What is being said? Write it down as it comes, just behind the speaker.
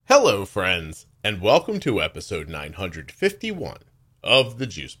Hello, friends, and welcome to episode 951 of the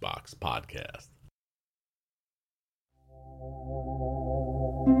Juicebox Podcast.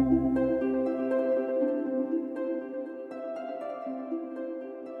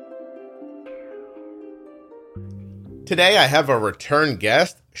 Today I have a return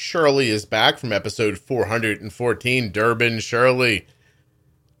guest. Shirley is back from episode 414, Durban Shirley.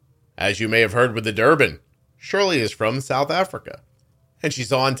 As you may have heard with the Durban, Shirley is from South Africa, and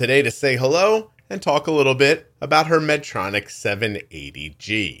she's on today to say hello and talk a little bit about her Medtronic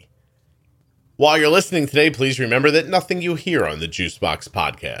 780G. While you're listening today, please remember that nothing you hear on the Juicebox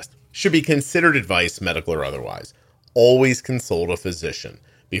Podcast should be considered advice, medical or otherwise. Always consult a physician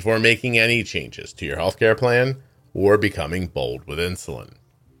before making any changes to your healthcare plan or becoming bold with insulin.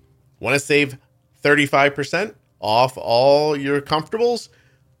 Want to save 35% off all your comfortables,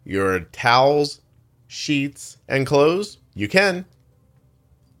 your towels, sheets, and clothes? You can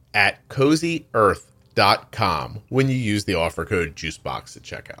at CozyEarth.com when you use the offer code JUICEBOX at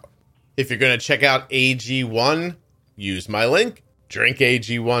checkout. If you're going to check out AG1, use my link,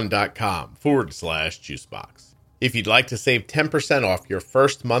 drinkag1.com/juicebox. If you'd like to save 10% off your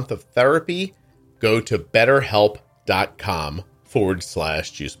first month of therapy, go to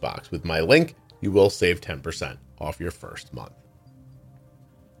betterhelp.com/juicebox. With my link, you will save 10% off your first month.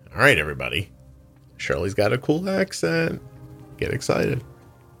 All right, everybody. Shirley's got a cool accent. Get excited.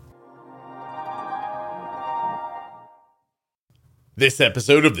 This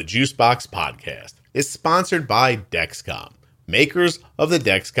episode of the Juicebox Podcast is sponsored by Dexcom, makers of the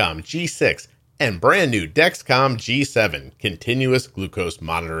Dexcom G6 and brand new Dexcom G7 continuous glucose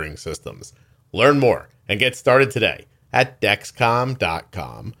monitoring systems. Learn more and get started today at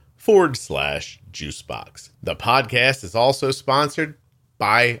dexcom.com/juicebox. The podcast is also sponsored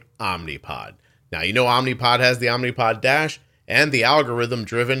by Omnipod. Now, you know Omnipod has the Omnipod Dash and the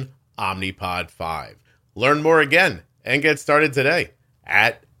algorithm-driven Omnipod 5. Learn more again and get started today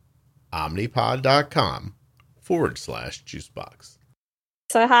at omnipod.com/juicebox.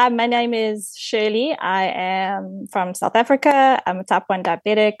 So hi, my name is Shirley. I am from South Africa. I'm a type 1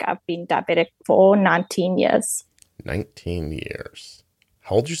 diabetic. I've been diabetic for 19 years. 19 years.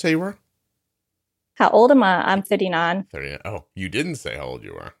 How old did you say you were? How old am I? I'm 39. 39. Oh, you didn't say how old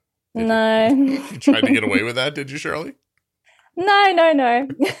you were. No. You tried to get away with that, did you, Shirley? No.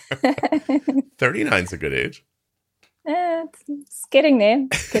 39's a good age. It's getting there.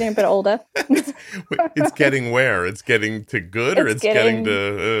 It's getting a bit older. Wait, it's getting where? It's getting to good, or it's getting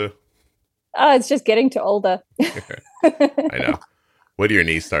to... Oh, it's just getting to older. I know. When do your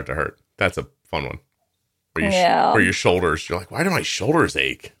knees start to hurt? That's a fun one. Or your shoulders. You're like, why do my shoulders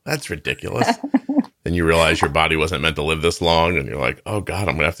ache? That's ridiculous. Then you realize your body wasn't meant to live this long, and you're like, oh God,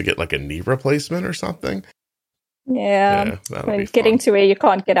 I'm going to have to get like a knee replacement or something. Yeah getting to where you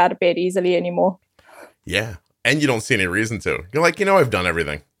can't get out of bed easily anymore. Yeah. And you don't see any reason to. You're like, I've done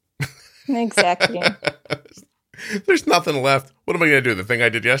everything. Exactly. There's nothing left. What am I going to do? The thing I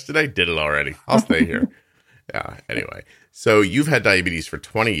did yesterday? Did it already. I'll stay here. Yeah. Anyway, so you've had diabetes for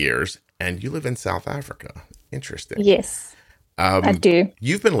 20 years and you live in South Africa. Interesting. Yes, I do.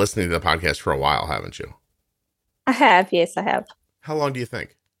 You've been listening to the podcast for a while, haven't you? I have. Yes, I have. How long do you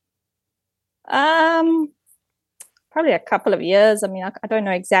think? Probably a couple of years. I mean, I don't know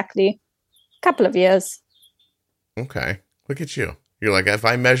exactly. A couple of years. Okay. Look at you. You're like, if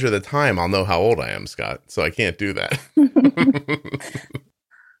I measure the time, I'll know how old I am, Scott. So I can't do that.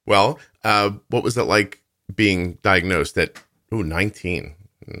 Well, what was it like being diagnosed at 19?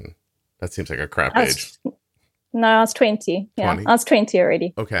 That seems like a crap age. No, I was 20. Yeah, 20? I was 20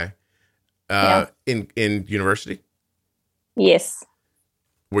 already. Okay. In university? Yes.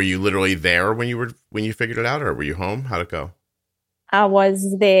 Were you literally there when you figured it out, or were you home? How'd it go? I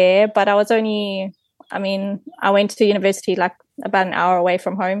was there, but I was only... I went to university like about an hour away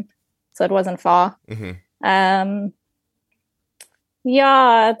from home, so it wasn't far. Mm-hmm. I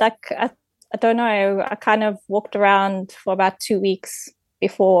don't know. I kind of walked around for about 2 weeks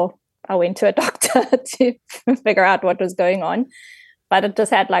before I went to a doctor to figure out what was going on. But it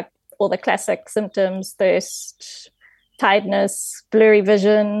just had like all the classic symptoms: thirst, tiredness, blurry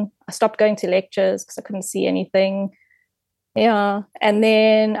vision. I stopped going to lectures because I couldn't see anything. Yeah. And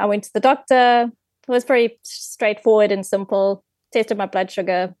then I went to the doctor. It was very straightforward and simple. Tested my blood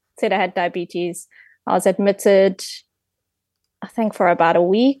sugar, said I had diabetes. I was admitted, I think, for about a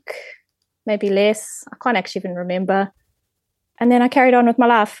week, maybe less. I can't actually even remember. And then I carried on with my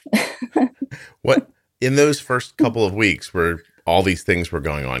life. What, in those first couple of weeks where all these things were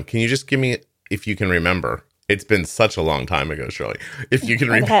going on, can you just give me, if you can remember, it's been such a long time ago, Shirley, if you can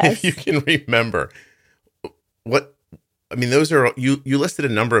remember, what I mean, those are, you listed a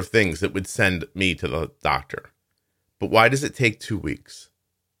number of things that would send me to the doctor, but why does it take 2 weeks?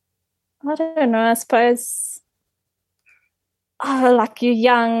 I don't know. I suppose, like you're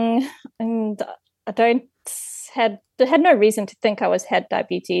young, and I don't had no reason to think had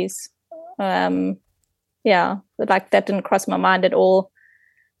diabetes. Yeah, like that didn't cross my mind at all.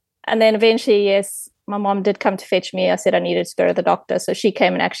 And then eventually, yes, my mom did come to fetch me. I said I needed to go to the doctor, so she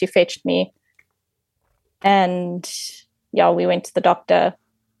came and actually fetched me. And yeah, we went to the doctor.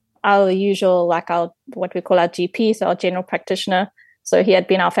 Our usual, what we call our GP, so our general practitioner. So he had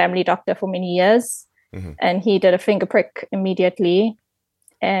been our family doctor for many years, and he did a finger prick immediately.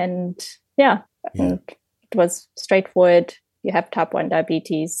 And yeah, and it was straightforward. You have type 1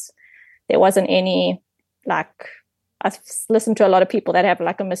 diabetes. There wasn't any, like, I've listened to a lot of people that have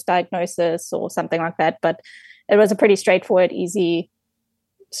like a misdiagnosis or something like that, but it was a pretty straightforward, easy,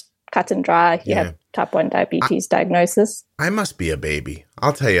 cut and dry. You have type 1 diabetes diagnosis. I must be a baby.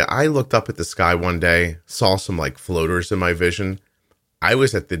 I'll tell you, I looked up at the sky one day, saw some like floaters in my vision. I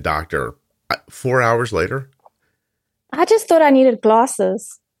was at the doctor 4 hours later. I just thought I needed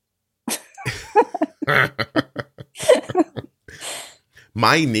glasses.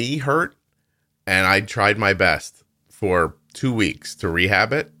 My knee hurt, and I tried my best for 2 weeks to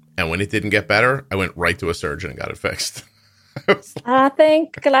rehab it. And when it didn't get better, I went right to a surgeon and got it fixed. I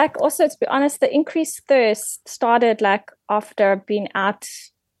think, like, also to be honest, the increased thirst started like after being out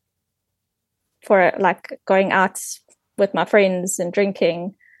for like going out with my friends and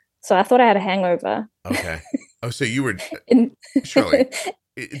drinking. So I thought I had a hangover. Okay. Oh, so you were Shirley.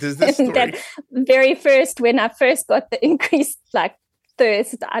 Does this story... that very first, when I first got the increased like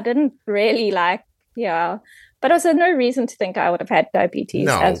thirst, I didn't really but also no reason to think I would have had diabetes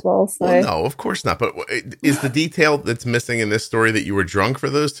as well. So no, of course not. But is the detail that's missing in this story that you were drunk for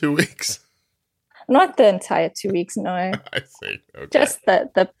those 2 weeks? Not the entire 2 weeks, no. I see. Okay. Just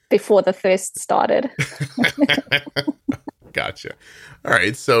the before the thirst started. Gotcha. All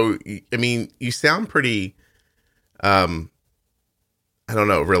right. So, I mean, you sound pretty, I don't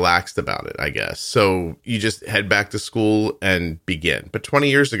know, relaxed about it, I guess. So you just head back to school and begin. But 20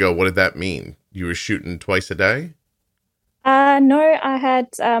 years ago, what did that mean? You were shooting twice a day? No, I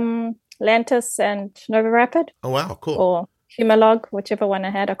had Lantus and Nova Rapid. Oh, wow. Cool. Or Humalog, whichever one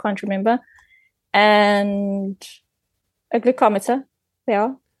I had. I can't remember. And a glucometer.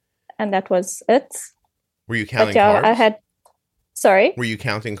 Yeah. And that was it. Were you counting carbs? Sorry? Were you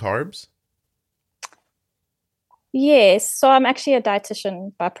counting carbs? Yes. So I'm actually a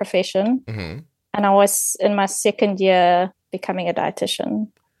dietitian by profession. Mm-hmm. And I was in my second year becoming a dietitian.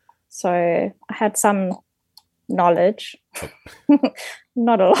 So I had some knowledge.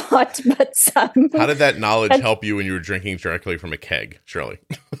 Not a lot, but some. How did that knowledge help you when you were drinking directly from a keg, Shirley?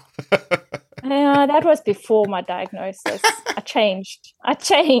 That was before my diagnosis. I changed. I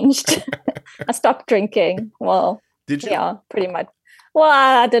stopped drinking. Well, did you? Yeah, pretty much. Well,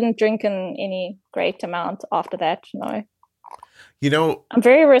 I didn't drink in any great amount after that, no. You know, I'm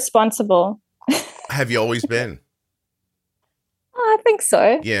very responsible. Have you always been? I think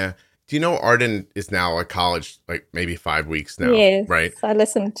so. Yeah. Do you know Arden is now at college, like maybe 5 weeks now? Yes, right? I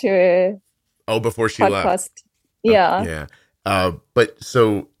listened to before she podcast. Left. Yeah. Yeah. But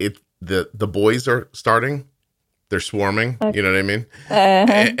so the boys are starting. They're swarming. Okay. You know what I mean?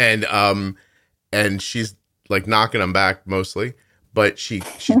 Uh-huh. And she's like knocking them back mostly. But she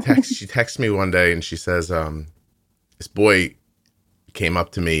texts me one day and she says, this boy came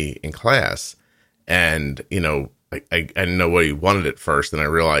up to me in class and, you know, I didn't know what he wanted at first. And I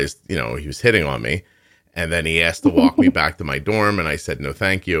realized, you know, he was hitting on me. And then he asked to walk me back to my dorm. And I said, no,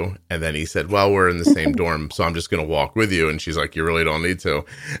 thank you. And then he said, well, we're in the same dorm, so I'm just going to walk with you. And she's like, you really don't need to.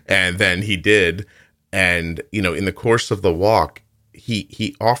 And then he did. And, you know, in the course of the walk,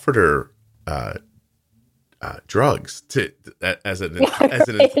 he offered her drugs as an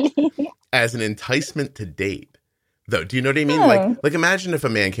enticement to date. Though, do you know what I mean? Oh. Like imagine if a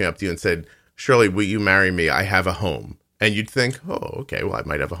man came up to you and said, Shirley, will you marry me? I have a home. And you'd think, oh, okay, well, I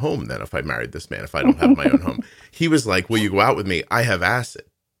might have a home then if I married this man, if I don't have my own home. He was like, will you go out with me? I have acid.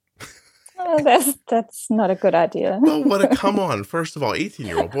 Oh, that's not a good idea. Well, come on. First of all,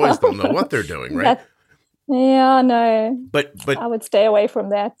 18-year-old boys don't know what they're doing, right? Yeah, no. But I would stay away from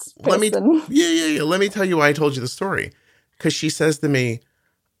that person. Let me tell you why I told you the story. Because she says to me,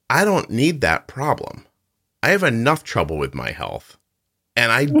 I don't need that problem. I have enough trouble with my health. And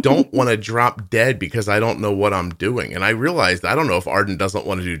I don't want to drop dead because I don't know what I'm doing. And I realized, I don't know if Arden doesn't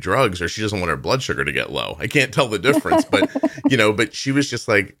want to do drugs or she doesn't want her blood sugar to get low. I can't tell the difference. But, you know, but she was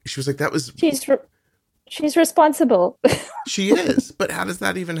like, that was... She's responsible. She is, but how does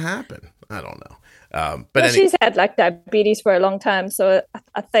that even happen? I don't know. She's had like diabetes for a long time, so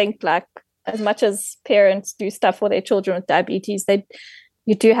I think like as much as parents do stuff for their children with diabetes,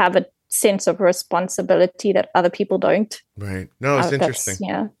 you do have a sense of responsibility that other people don't. Right. No, it's interesting.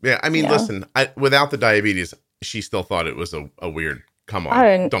 Yeah. Yeah. I mean, listen, without the diabetes, she still thought it was a weird. Come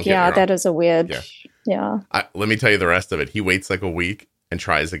on. Don't get me wrong. That is a weird. Yeah. Let me tell you the rest of it. He waits like a week and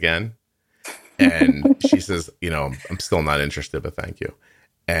tries again. And she says, I'm still not interested, but thank you.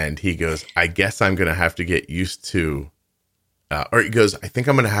 And he goes, I guess I'm going to have to get used to, or he goes, I think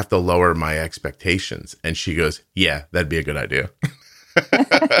I'm going to have to lower my expectations. And she goes, yeah, that'd be a good idea.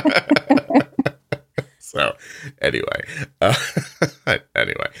 So anyway, all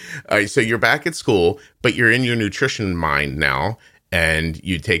right, so you're back at school, but you're in your nutrition mind now, and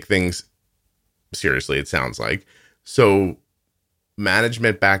you take things seriously, it sounds like. So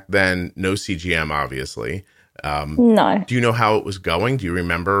management back then, no CGM, obviously. No. Do you know how it was going? Do you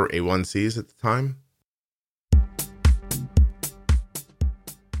remember A1Cs at the time?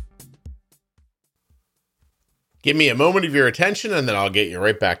 Give me a moment of your attention, and then I'll get you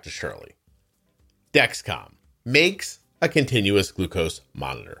right back to Shirley. Dexcom makes a continuous glucose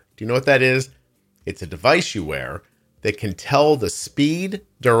monitor. Do you know what that is? It's a device you wear that can tell the speed,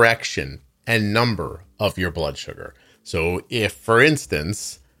 direction, and number of your blood sugar. So if, for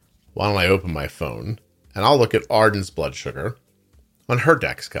instance, why don't I open my phone and I'll look at Arden's blood sugar on her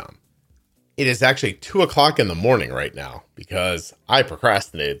Dexcom. It is actually 2:00 in the morning right now because I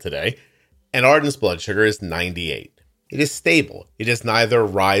procrastinated today, and Arden's blood sugar is 98. It is stable. It is neither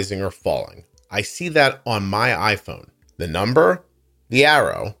rising or falling. I see that on my iPhone. The number, the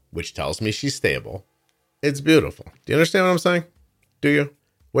arrow, which tells me she's stable. It's beautiful. Do you understand what I'm saying? Do you?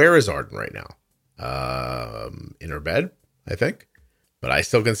 Where is Arden right now? In her bed, I think. But I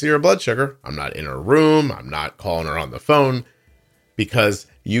still can see her blood sugar. I'm not in her room. I'm not calling her on the phone, because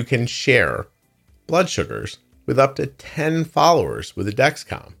you can share blood sugars with up to 10 followers with a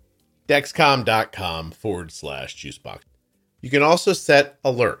Dexcom. Dexcom.com/juicebox. You can also set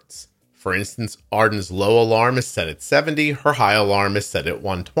alerts. For instance, Arden's low alarm is set at 70. Her high alarm is set at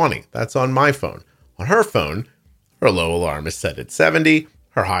 120. That's on my phone. On her phone, her low alarm is set at 70.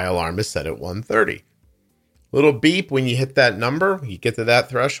 Her high alarm is set at 130. Little beep when you hit that number, you get to that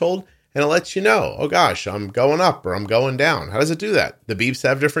threshold, and it lets you know, oh gosh, I'm going up or I'm going down. How does it do that? The beeps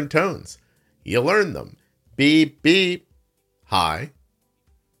have different tones. You learn them. Beep, beep, high.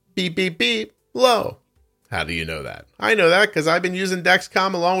 Beep, beep, beep, low. How do you know that? I know that because I've been using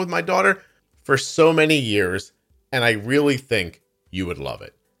Dexcom along with my daughter for so many years, and I really think you would love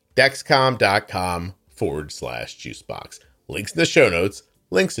it. Dexcom.com/juicebox. Links in the show notes,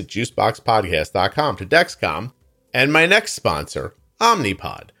 links at juiceboxpodcast.com to Dexcom, and my next sponsor,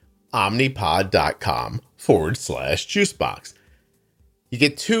 Omnipod. Omnipod.com/juicebox. You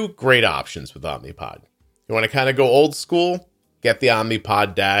get two great options with Omnipod. You want to kind of go old school? Get the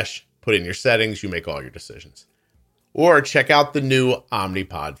Omnipod Dash, put in your settings, you make all your decisions. Or check out the new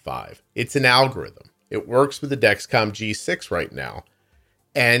Omnipod 5. It's an algorithm. It works with the Dexcom G6 right now,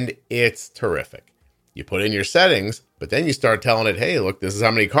 and it's terrific. You put in your settings, but then you start telling it, hey, look, this is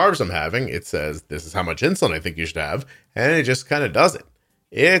how many carbs I'm having. It says, this is how much insulin I think you should have, and it just kind of does it.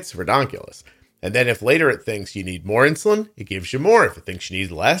 It's redonkulous. And then if later it thinks you need more insulin, it gives you more. If it thinks you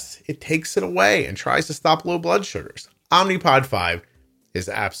need less, it takes it away and tries to stop low blood sugars. Omnipod 5 is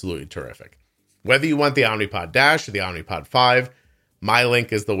absolutely terrific. Whether you want the Omnipod Dash or the Omnipod 5, my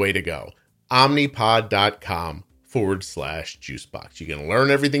link is the way to go. Omnipod.com/juicebox. You can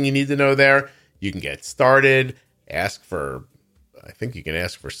learn everything you need to know there. You can get started, I think you can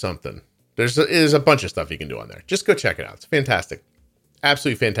ask for something. There's a bunch of stuff you can do on there. Just go check it out. It's fantastic.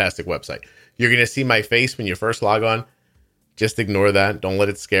 Absolutely fantastic website. You're going to see my face when you first log on. Just ignore that. Don't let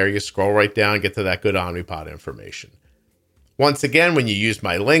it scare you. Scroll right down, get to that good Omnipod information. Once again, when you use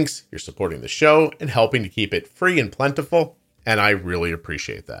my links, you're supporting the show and helping to keep it free and plentiful, and I really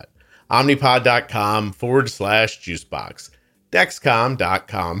appreciate that. Omnipod.com/juicebox.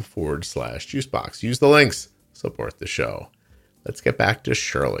 Dexcom.com/juicebox. Use the links. Support the show. Let's get back to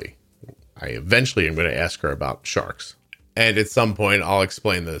Shirley. I eventually am going to ask her about sharks. And at some point, I'll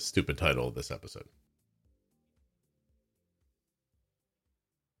explain the stupid title of this episode.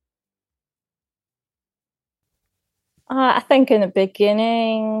 I think in the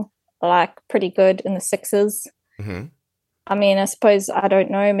beginning, like pretty good in the sixes. Mm-hmm. I mean, I suppose, I don't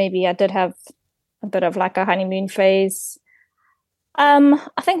know, maybe I did have a bit of like a honeymoon phase. I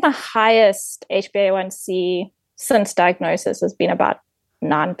think my highest HbA1c since diagnosis has been about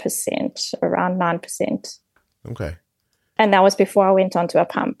 9%, around 9%. Okay. And that was before I went onto a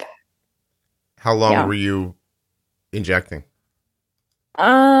pump. How long were you injecting?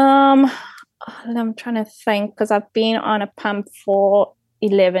 I'm trying to think because I've been on a pump for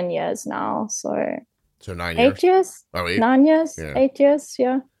 11 years now. So 9 years? 8 years? Oh, 8? 9 years? Yeah. 8 years,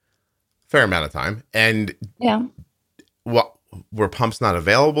 yeah. Fair amount of time. And yeah. What, were pumps not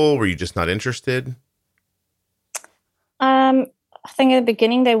available? Were you just not interested? I think at the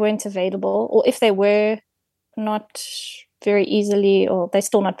beginning they weren't available, or if they were, not very easily, or they're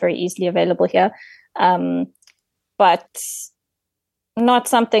still not very easily available here. But not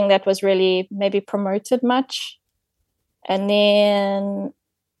something that was really maybe promoted much. And then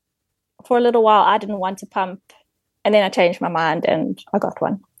for a little while, I didn't want to pump. And then I changed my mind and I got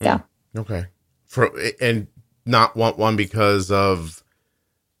one. Yeah. Okay. And not want one because of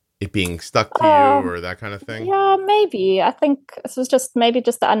it being stuck to you or that kind of thing? Yeah, maybe. I think this was just maybe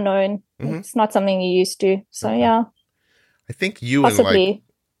just the unknown. Mm-hmm. It's not something you're used to. So, okay. Yeah. I think you possibly. And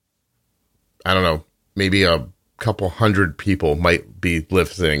I don't know, maybe a couple hundred people might be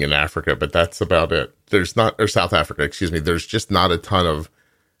listening in Africa, but that's about it. Or South Africa, excuse me. There's just not a ton of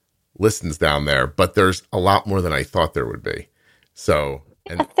listens down there, but there's a lot more than I thought there would be. So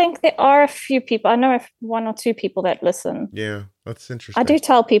I think there are a few people. I know 1 or 2 people that listen. Yeah, that's interesting. I do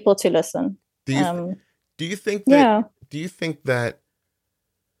tell people to listen. Do you think that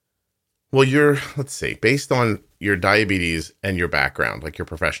well, let's see, based on your diabetes and your background, like your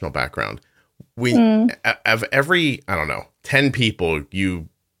professional background, of every, I don't know, 10 people you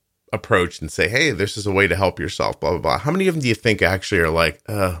approach and say, hey, this is a way to help yourself, blah, blah, blah. How many of them do you think actually are like,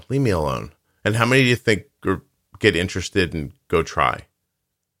 leave me alone? And how many do you think get interested and go try?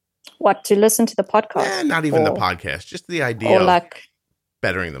 What, to listen to the podcast? Not even the podcast, just the idea of like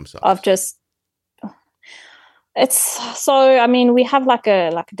bettering themselves. Of just, it's so, I mean, we have like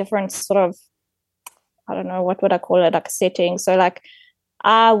a different sort of, I don't know, what would I call it, like a setting. So like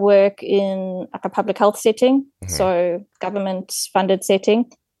I work in like a public health setting, so government funded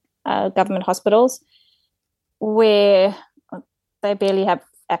setting, government hospitals, where they barely have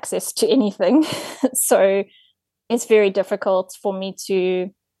access to anything. So it's very difficult for me to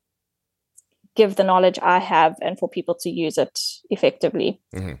give the knowledge I have and for people to use it effectively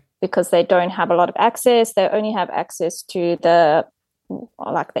because they don't have a lot of access. They only have access to the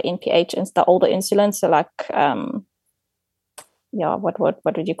NPH and the older insulin. So like, what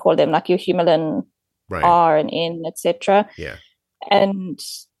would you call them? Like your Humulin R and N, etc. Yeah. And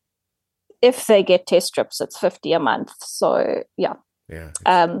if they get test strips, it's $50 a month. So yeah.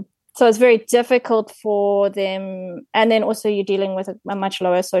 So it's very difficult for them. And then also you're dealing with a much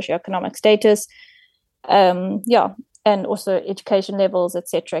lower socioeconomic status. And also education levels,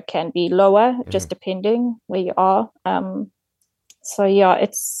 etc., can be lower, just depending where you are. So yeah,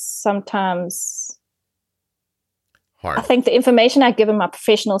 it's sometimes hard. I think the information I give in my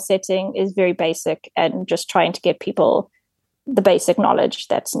professional setting is very basic and just trying to get people the basic knowledge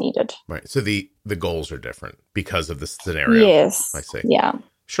that's needed. Right. So the goals are different because of the scenario. Yes. I see. Yeah.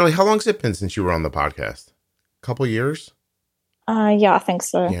 Shirley, how long has it been since you were on the podcast? A couple years? Yeah, I think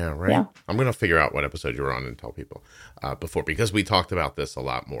so. Yeah, right? Yeah. I'm going to figure out what episode you were on and tell people before, because we talked about this a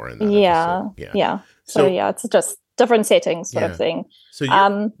lot more in that episode. Yeah. So yeah, it's just different settings sort of thing. So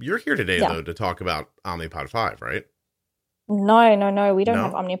you're here today, though, to talk about Omnipod 5, right? No. We don't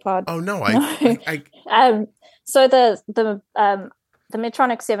have Omnipod. Oh, no. So the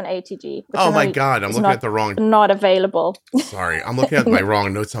Medtronic 780G. Oh my God, I'm looking at the wrong. Not available. Sorry, I'm looking at my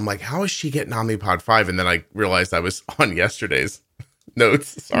wrong notes. I'm like, how is she getting Omnipod 5? And then I realized I was on yesterday's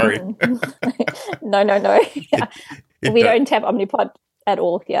notes. Sorry. No. Yeah. We don't have Omnipod at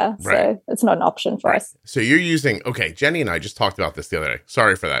all here, so it's not an option for us. So you're using, Jenny and I just talked about this the other day.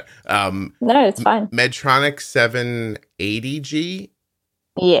 Sorry for that. No, it's fine. Medtronic 780G.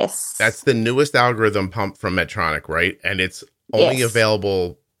 Yes. That's the newest algorithm pump from Medtronic, right? And it's only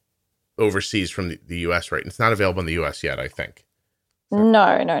available overseas from the U.S., right? It's not available in the U.S. yet, I think. So.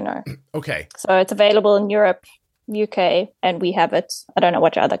 No. Okay. So it's available in Europe, UK, and we have it. I don't know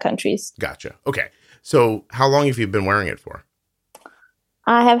what other countries. Gotcha. Okay. So how long have you been wearing it for?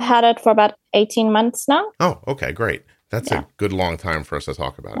 I have had it for about 18 months now. Oh, okay, great. That's a good long time for us to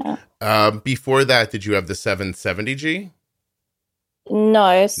talk about it. Before that, did you have the 770G?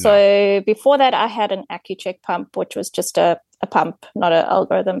 No. So before that, I had an Accu-Chek pump, which was just a pump, not an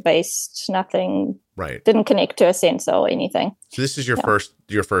algorithm-based, nothing. Right. Didn't connect to a sensor or anything. So this is your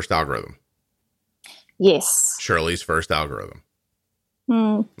first algorithm? Yes. Shirley's first algorithm.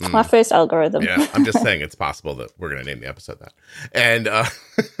 My first algorithm. Yeah, I'm just saying it's possible that we're going to name the episode that. And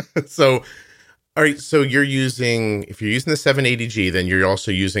so, all right, so if you're using the 780G, then you're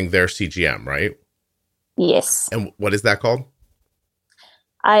also using their CGM, right? Yes. And what is that called?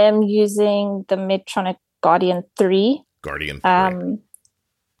 I am using the Medtronic Guardian 3. Guardian 3.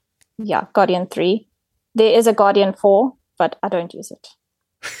 Yeah, Guardian 3. There is a Guardian 4, but I don't use it.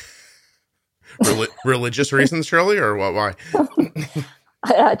 Religious reasons, Shirley, or what? Why?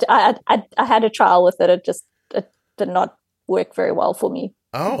 I had a trial with it. It did not work very well for me.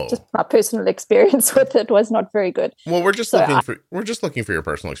 Oh, just my personal experience with it was not very good. Well, we're just looking for your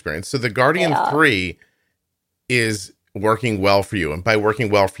personal experience. So the Guardian 3 is working well for you, and by working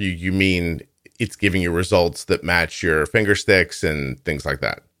well for you, you mean it's giving you results that match your finger sticks and things like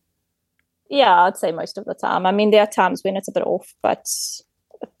that. Yeah, I'd say most of the time. I mean, there are times when it's a bit off, but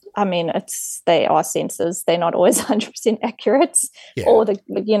I mean, they are sensors. They're not always 100% accurate, or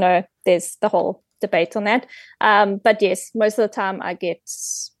there's the whole debate on that. But yes, most of the time I get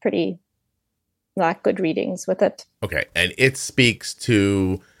pretty good readings with it. Okay, and it speaks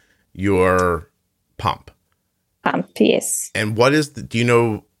to your pump. Yes. And what is do you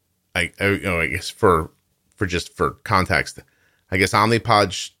know? I guess for context, I guess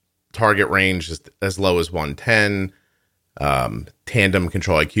Omnipod's target range is as low as 110. Tandem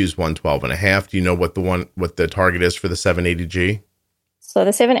Control IQ is 112.5. Do you know what the target is for the 780G? So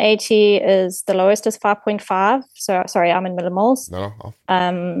the 780 is the lowest is 5.5. So sorry, I'm in millimoles. No.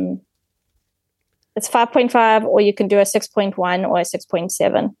 It's 5.5, or you can do a 6.1 or a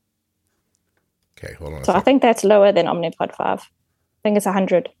 6.7. Okay, hold on. So I think that's lower than Omnipod 5. I think it's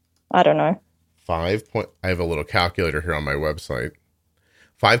 100. I don't know. I have a little calculator here on my website.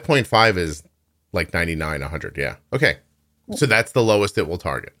 5.5 is like 99, 100. Yeah. Okay. So that's the lowest it will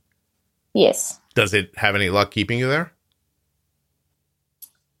target. Yes. Does it have any luck keeping you there?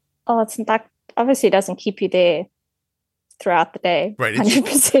 Oh, it's like obviously it doesn't keep you there throughout the day. Right.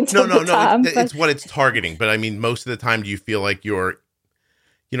 100% of the time. It's what it's targeting. But I mean, most of the time, do you feel like you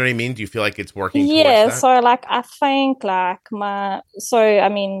know what I mean? Do you feel like it's working towards that? So I think I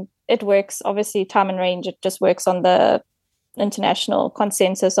mean, it works, obviously time and range, it just works on the international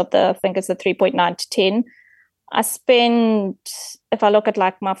consensus of I think it's the 3.9 to 10. If I look at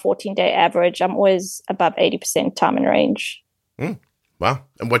my 14-day average, I'm always above 80% time and range. Wow.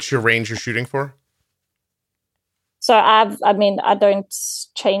 And what's your range you're shooting for? So I don't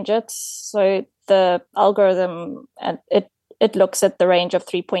change it. So the algorithm, it looks at the range of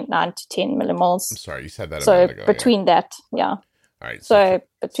 3.9 to 10 millimoles. I'm sorry, you said that a minute ago. Between that, yeah. All right. So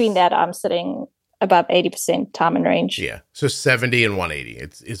between that, I'm sitting above 80% time and range. Yeah. So 70 and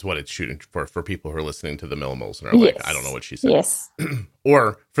 180 is what it's shooting for people who are listening to the millimoles and are like, I don't know what she said. Yes.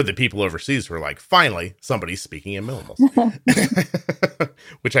 Or for the people overseas who are like, finally, somebody's speaking in millimoles.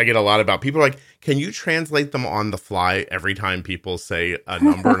 Which I get a lot about. People are like, can you translate them on the fly every time people say a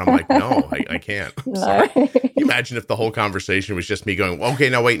number? And I'm like, no, I can't. I'm sorry. Imagine if the whole conversation was just me going, okay,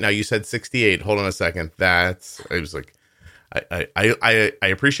 now wait, now you said 68. Hold on a second. I was like, I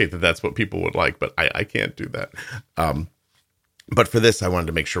appreciate that that's what people would like, but I can't do that. But for this, I wanted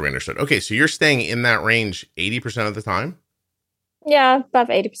to make sure we understood. Okay, so you're staying in that range 80% of the time? Yeah, above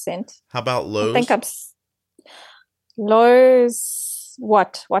 80%. How about lows? I think lows,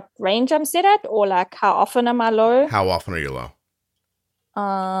 what range I'm set at? Or how often am I low? How often are you low?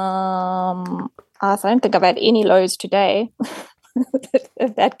 I don't think I've had any lows today,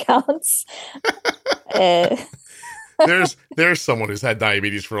 if that counts. There's someone who's had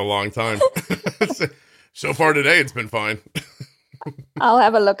diabetes for a long time. So far today, it's been fine. I'll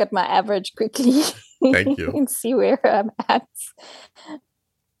have a look at my average quickly. Thank you. And see where I'm at.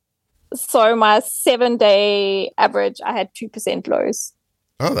 So my 7-day average, I had 2% lows.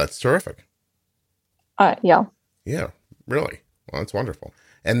 Oh, that's terrific. Yeah. Yeah, really. Well, that's wonderful.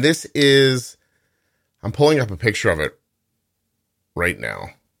 And this is, I'm pulling up a picture of it right now.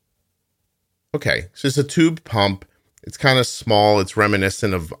 Okay, so it's a tube pump. It's kind of small. It's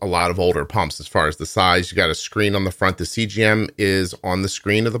reminiscent of a lot of older pumps as far as the size. You got a screen on the front. The CGM is on the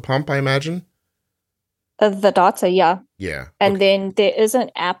screen of the pump, I imagine? The data, yeah. Yeah. And then there is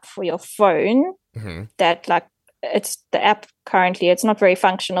an app for your phone that it's the app currently, it's not very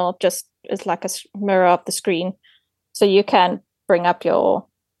functional, just it's like a mirror of the screen. So you can bring up your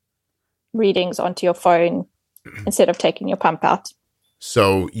readings onto your phone instead of taking your pump out.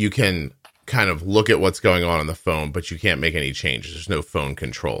 So you can kind of look at what's going on the phone, but you can't make any changes. There's no phone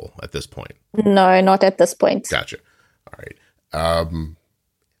control at this point. No, not at this point. Gotcha. All right.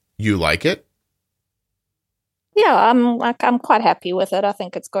 You like it? Yeah, I'm quite happy with it. I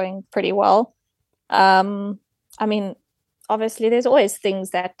think it's going pretty well. I mean, obviously there's always things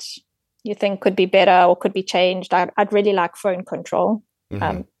that you think could be better or could be changed. I'd really like phone control.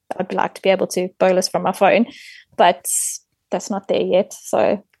 I'd like to be able to bolus from my phone, but that's not there yet.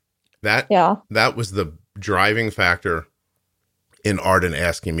 So that was the driving factor in Arden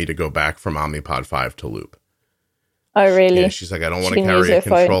asking me to go back from Omnipod 5 to Loop. Oh, really? Yeah, she's like, I don't want to carry a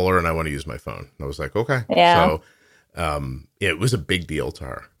controller and I want to use my phone. And I was like, okay. Yeah. So it was a big deal to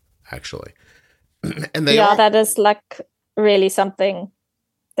her, actually. And that is like really something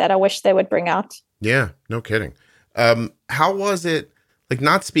that I wish they would bring out. Yeah, no kidding. How was it, like,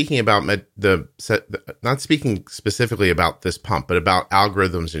 not speaking about not speaking specifically about this pump, but about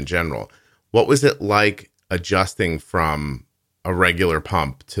algorithms in general, what was it like adjusting from a regular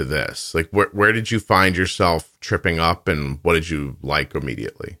pump to this? Like, where did you find yourself tripping up, and what did you like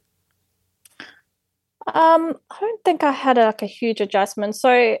immediately? I don't think I had a huge adjustment.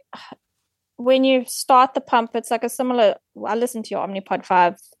 So when you start the pump, it's like a similar, I listened to your Omnipod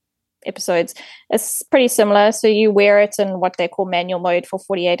 5 episodes. It's pretty similar. So you wear it in what they call manual mode for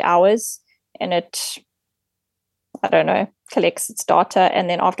 48 hours, and it, I don't know, collects its data. And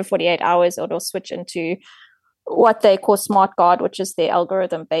then after 48 hours, it'll switch into what they call Smart Guard, which is their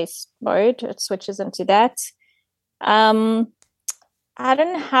algorithm-based mode. It switches into that. I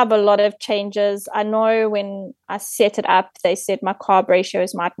didn't have a lot of changes. I know when I set it up, they said my carb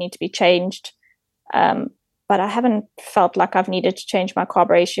ratios might need to be changed. But I haven't felt like I've needed to change my carb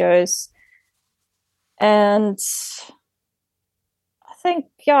ratios. And I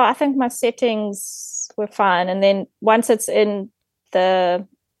think my settings were fine. And then once it's in the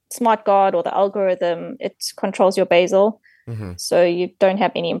Smart Guard or the algorithm, it controls your basal. Mm-hmm. So you don't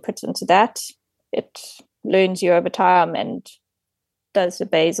have any input into that. It learns you over time and does the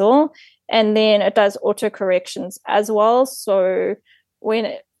basal. And then it does auto corrections as well. So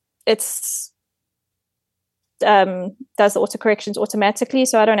when it's does the auto corrections automatically,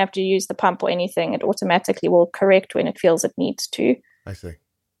 so I don't have to use the pump or anything. It automatically will correct when it feels it needs to. I see.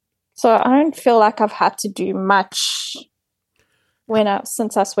 So I don't feel like I've had to do much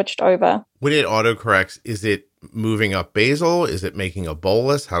since I switched over. When it auto corrects, is it moving up basal? Is it making a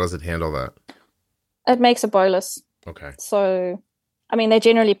bolus? How does it handle that? It makes a bolus. Okay. So, I mean, they're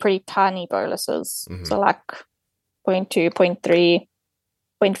generally pretty tiny boluses. Mm-hmm. So like 0.2, 0.3,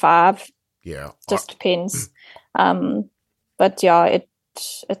 0.5. Yeah. Just depends. But yeah, it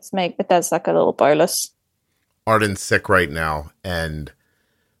does like a little bolus. Arden's sick right now, and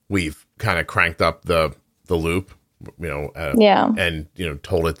we've kind of cranked up the loop, and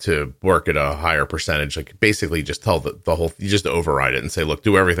told it to work at a higher percentage. Like basically, just tell the whole, you just override it and say, look,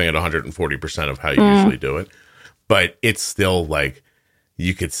 do everything at 140% of how you usually do it. But it's still like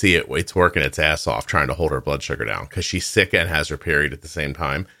you could see it's working its ass off trying to hold her blood sugar down because she's sick and has her period at the same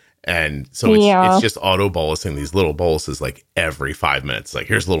time. And so it's just auto bolusing these little boluses like every 5 minutes. Like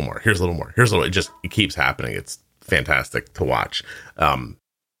here's a little more, here's a little more, here's a little. It keeps happening. It's fantastic to watch.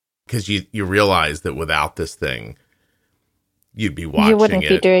 Because you realize that without this thing, you'd be watching it. You wouldn't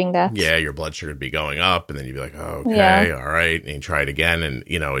be doing that. Yeah, your blood sugar would be going up, and then you'd be like, oh, okay, all right, and you try it again, and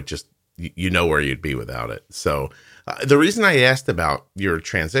it just where you'd be without it. So the reason I asked about your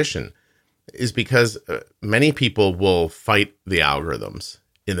transition is because many people will fight the algorithms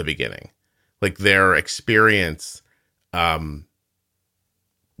in the beginning, like their experience, managing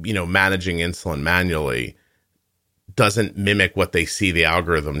insulin manually doesn't mimic what they see the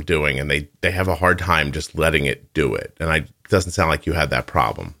algorithm doing, and they have a hard time just letting it do it. And it doesn't sound like you had that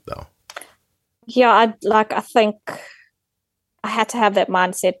problem though. Yeah, I think I had to have that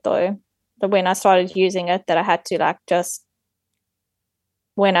mindset though, that when I started using it, that I had to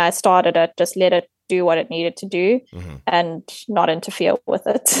when I started it, just let it do what it needed to do and not interfere with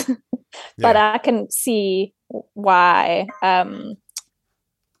it. But I can see why. I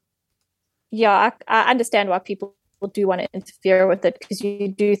understand why people do want to interfere with it, because you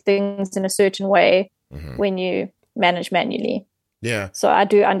do things in a certain way when you manage manually. Yeah. So I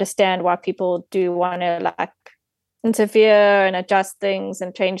do understand why people do want to interfere and adjust things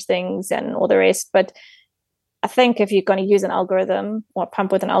and change things and all the rest. But I think if you're going to use an algorithm or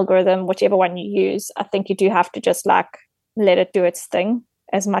pump with an algorithm, whichever one you use, I think you do have to just let it do its thing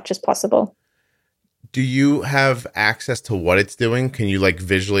as much as possible. Do you have access to what it's doing? Can you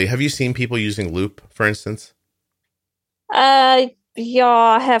visually, have you seen people using Loop, for instance? Yeah,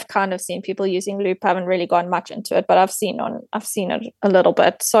 I have kind of seen people using Loop. I haven't really gone much into it, but I've seen it a little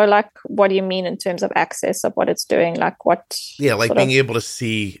bit. So what do you mean in terms of access of what it's doing? What? Yeah, being able to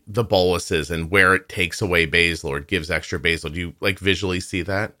see the boluses and where it takes away basal or it gives extra basal. Do you visually see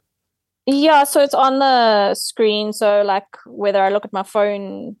that? Yeah, so it's on the screen. So whether I look at my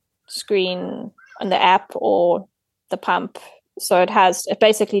phone screen on the app or the pump, so it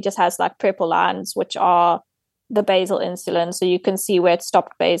basically just has purple lines, which are the basal insulin, so you can see where it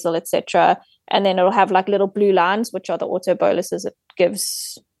stopped basal, etc. And then it'll have little blue lines, which are the auto boluses it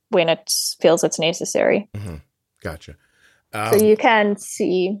gives when it feels it's necessary. Mm-hmm. Gotcha. So you can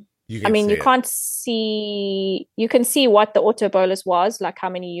see, You I can mean, see you it. can't see, you can see what the autobolus was, like how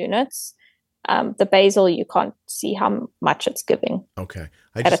many units. The basal, you can't see how much it's giving Okay.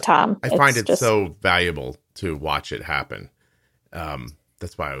 at a time. I find It's it just, so valuable to watch it happen.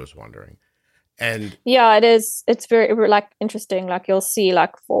 That's why I was wondering. And yeah, it is. It's very like interesting. Like you'll see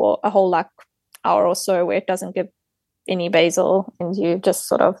like for a whole like hour or so where it doesn't give any basal and you just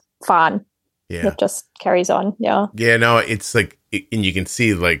sort of fine. yeah. It just carries on. Yeah. Yeah, no, it's like, and you can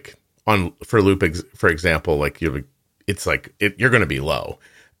see like on for loop, for example, like it's like you're going to be low,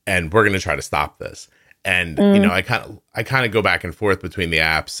 and we're going to try to stop this. And I kind of go back and forth between the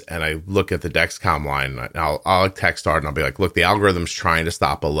apps, and I look at the Dexcom line. And I'll text Art, and I'll be like, "Look, the algorithm's trying to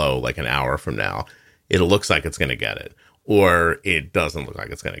stop a low like an hour from now. It looks like it's going to get it, or it doesn't look like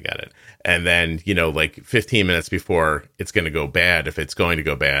it's going to get it." And then, like 15 minutes before it's going to go bad, if it's going to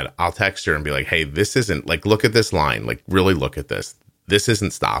go bad, I'll text her and be like, "Hey, this isn't like, look at this line, like really look at this. This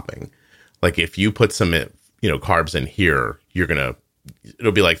isn't stopping. Like if you put some, carbs in here,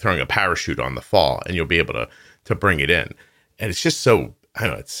 it'll be like throwing a parachute on the fall and you'll be able to bring it in." And it's just so, I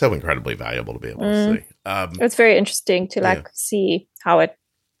don't know, it's so incredibly valuable to be able to see. It's very interesting to see how it,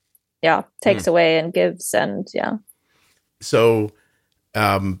 takes away and gives and So,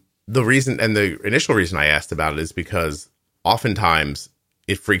 the reason and the initial reason I asked about it is because oftentimes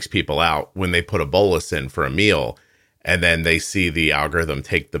it freaks people out when they put a bolus in for a meal and then they see the algorithm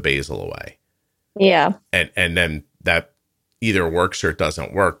take the basal away. Yeah. And then that either works or it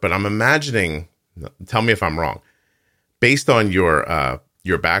doesn't work. But I'm imagining, tell me if I'm wrong, based on your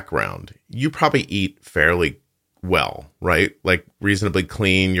background, you probably eat fairly well, right? Like reasonably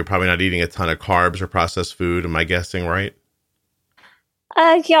clean. You're probably not eating a ton of carbs or processed food. Am I guessing right?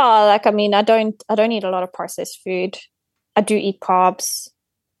 Yeah, like I mean, I don't eat a lot of processed food. I do eat carbs,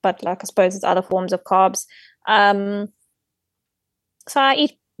 but like I suppose it's other forms of carbs. So I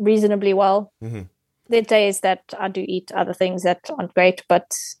eat reasonably well. Mm-hmm. There are days that I do eat other things that aren't great,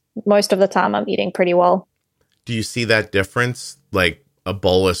 but most of the time I'm eating pretty well. Do you see that difference? Like a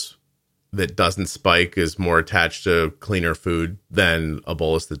bolus that doesn't spike is more attached to cleaner food than a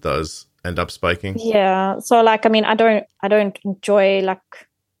bolus that does end up spiking? Yeah. So like, I mean, I don't enjoy like,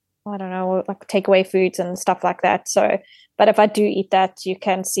 I don't know, like takeaway foods and stuff like that. So, but if I do eat that, you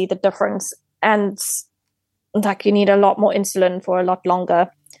can see the difference. And like you need a lot more insulin for a lot longer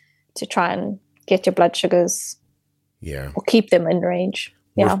to try and get your blood sugars. Yeah. Or keep them in range.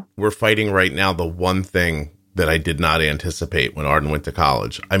 Yeah. We're fighting right now the one thing that I did not anticipate when Arden went to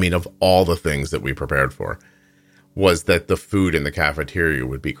college. I mean, of all the things that we prepared for, was that the food in the cafeteria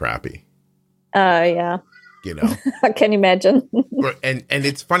would be crappy. Yeah. I can imagine. and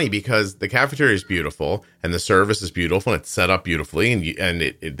it's funny because the cafeteria is beautiful and the service is beautiful and it's set up beautifully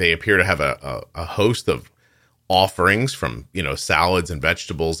and they appear to have a host of offerings from salads and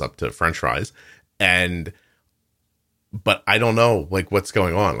vegetables up to French fries, but I don't know like what's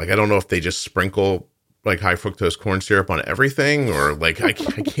going on. Like I don't know if they just sprinkle like high fructose corn syrup on everything or like I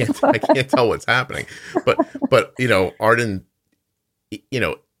can't tell what's happening. But Arden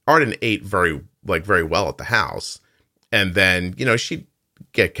ate very well at the house. And then, she'd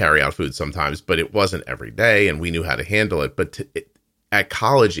get carry out food sometimes, but it wasn't every day and we knew how to handle it. But at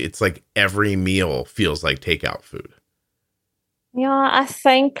college, it's like every meal feels like takeout food. Yeah, I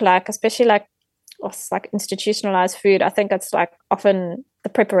think like, especially like institutionalized food, I think it's like often the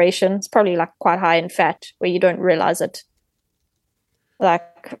preparation is probably like quite high in fat where you don't realize it.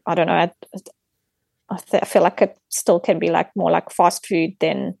 Like, I don't know. I feel like it still can be like more like fast food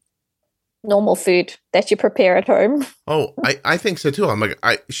than normal food that you prepare at home. Oh, I think so too. I'm like,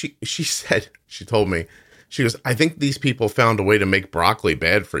 she told me, she goes, "I think these people found a way to make broccoli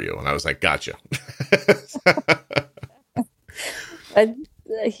bad for you." And I was like, gotcha.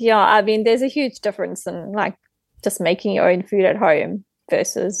 Yeah, I mean, there's a huge difference in like just making your own food at home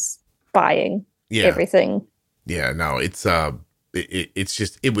versus buying everything. Yeah, no, it's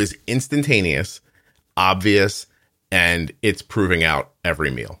just, it was instantaneous, obvious, and it's proving out every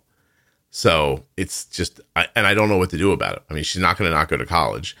meal. So it's just, and I don't know what to do about it. I mean, she's not going to not go to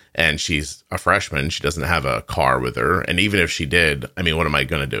college and she's a freshman. She doesn't have a car with her. And even if she did, I mean, what am I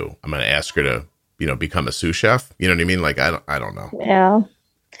going to do? I'm going to ask her to, become a sous chef. You know what I mean? Like, I don't know. Yeah.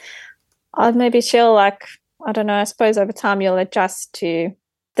 Maybe she'll like, I don't know, I suppose over time you'll adjust to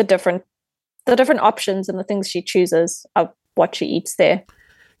the different options and the things she chooses of what she eats there.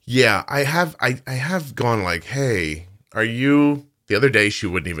 Yeah, I have gone like, "Hey, are you..." The other day, she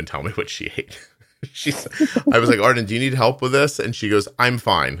wouldn't even tell me what she ate. I was like, "Arden, do you need help with this?" And she goes, "I'm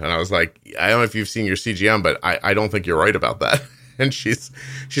fine." And I was like, "I don't know if you've seen your CGM, but I don't think you're right about that." And she's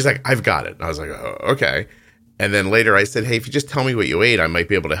like, "I've got it." And I was like, "Oh, okay." And then later I said, hey, if you just tell me what you ate, I might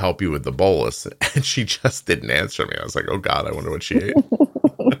be able to help you with the bolus. And she just didn't answer me. I was like, oh God, I wonder what she ate.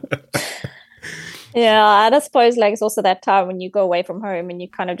 Yeah, and I suppose like it's also that time when you go away from home and you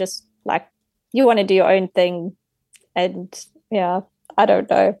kind of just like you want to do your own thing. And yeah, I don't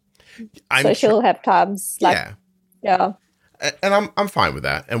know. So she'll have times like, yeah. And I'm fine with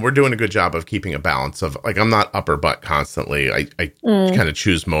that. And we're doing a good job of keeping a balance of like, I'm not up her butt constantly. I kind of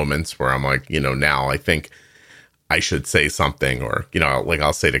choose moments where I'm like, now I think I should say something, or, like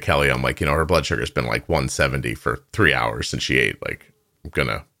I'll say to Kelly, I'm like, her blood sugar's been like 170 for 3 hours since she ate. Like, I'm going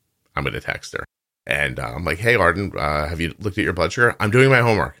to text her. And I'm like, hey, Arden, have you looked at your blood sugar? I'm doing my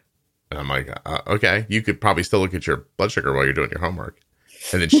homework. And I'm like, okay, you could probably still look at your blood sugar while you're doing your homework.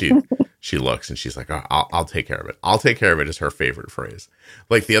 And then she looks and she's like, oh, I'll take care of it. I'll take care of it is her favorite phrase.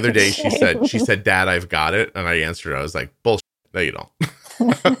 Like the other day she said, Dad, I've got it. And I answered, I was like, bullshit. No, you don't.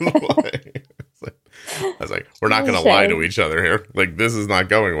 I was like, we're not going to lie to each other here. Like, this is not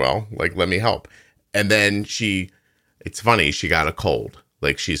going well. Like, let me help. And then it's funny, she got a cold.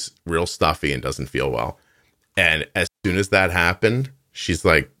 Like, she's real stuffy and doesn't feel well. And as soon as that happened, she's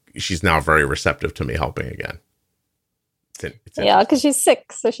now very receptive to me helping again. Yeah, because she's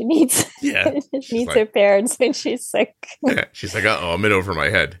sick, so she needs her parents when she's sick. Yeah, she's like, uh-oh, I'm in over my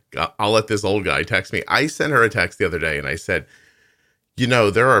head. I'll let this old guy text me. I sent her a text the other day, and I said,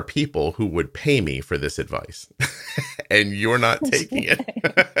 there are people who would pay me for this advice, and you're not taking it.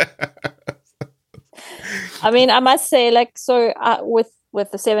 I mean, I must say, like, so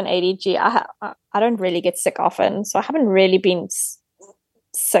with the 780G, I don't really get sick often, so I haven't really been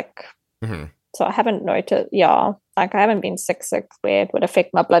sick. Mm-hmm. So I haven't noticed, like I haven't been sick where it would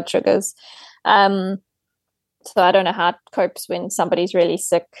affect my blood sugars. So I don't know how it copes when somebody's really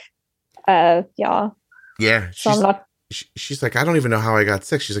sick. Yeah. So she's like, I don't even know how I got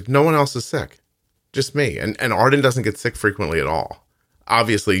sick. She's like, no one else is sick. Just me. And Arden doesn't get sick frequently at all.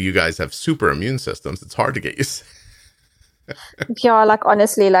 Obviously, you guys have super immune systems. It's hard to get you sick. Yeah, like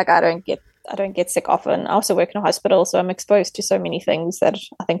honestly, like I don't get sick often. I also work in a hospital, so I'm exposed to so many things that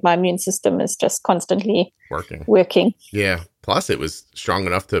I think my immune system is just constantly working. Yeah. Plus, it was strong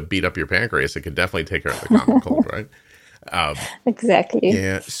enough to beat up your pancreas. It could definitely take care of the common cold, right? Exactly.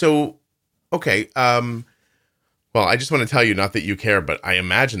 Yeah. So, okay. Well, I just want to tell you, not that you care, but I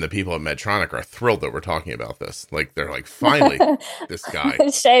imagine the people at Medtronic are thrilled that we're talking about this. Like, they're like, finally, this guy.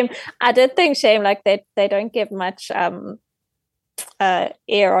 Shame. I did think shame, like they don't give much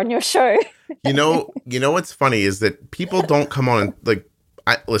air on your show. You know what's funny is that people don't come on and like,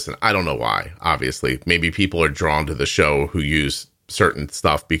 listen, I don't know why. Obviously, maybe people are drawn to the show who use certain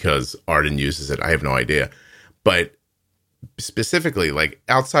stuff because Arden uses it. I have no idea. But specifically, like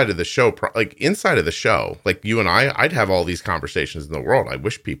outside of the show, like inside of the show, like you and I'd have all these conversations in the world. I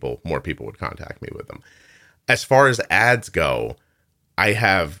wish more people would contact me with them. As far as ads go, I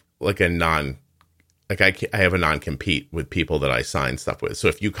have like I have a non-compete with people that I sign stuff with. So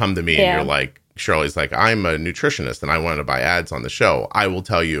if you come to me and you're like, Shirley's like, I'm a nutritionist and I want to buy ads on the show, I will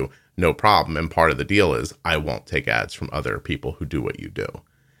tell you no problem. And part of the deal is I won't take ads from other people who do what you do.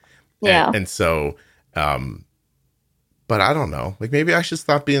 Yeah. And so, but I don't know, like maybe I should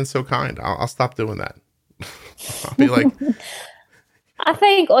stop being so kind. I'll stop doing that. I'll be like, I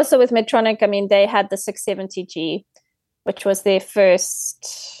think also with Medtronic, I mean, they had the 670G, which was their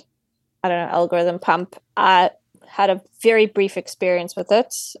first, I don't know, algorithm pump. I had a very brief experience with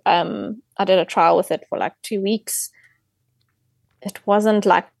it. I did a trial with it for like 2 weeks. It wasn't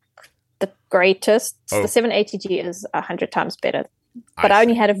like the greatest. The 780G is 100 times better. But I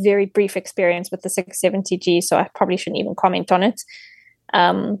only had a very brief experience with the 670G, so I probably shouldn't even comment on it.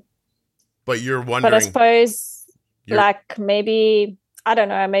 But you're wondering. But I suppose, like maybe, I don't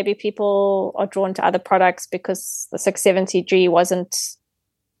know, maybe people are drawn to other products because the 670G wasn't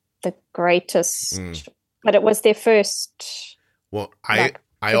the greatest, but it was their first. Well, I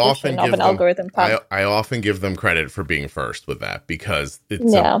often give them algorithm pump. I often give them credit for being first with that because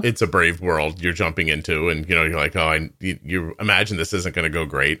it's a brave world you're jumping into, and you're like, you imagine this isn't going to go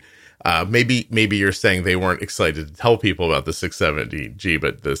great. Maybe you're saying they weren't excited to tell people about the 670G,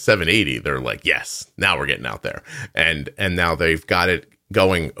 but the 780, they're like, yes, now we're getting out there, and now they've got it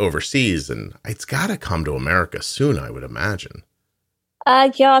going overseas, and it's got to come to America soon, I would imagine.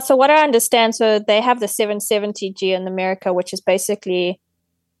 Yeah. So what I understand, so they have the 770G in America, which is basically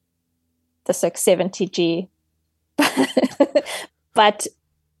the 670G. But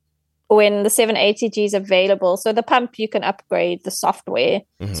when the 780G is available, so the pump, you can upgrade the software.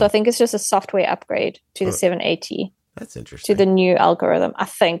 Mm-hmm. So I think it's just a software upgrade to the 780. That's interesting. To the new algorithm, I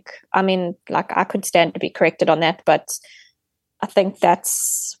think. I mean, like I could stand to be corrected on that, but I think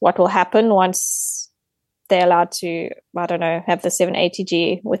that's what will happen once they're allowed to, I don't know, have the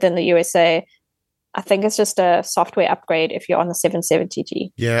 780G within the USA. I think it's just a software upgrade if you're on the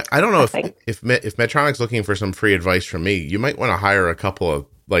 770G. Yeah, I don't know if Medtronic's looking for some free advice from me, you might want to hire a couple of,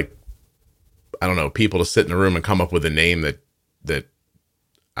 like, I don't know, people to sit in a room and come up with a name that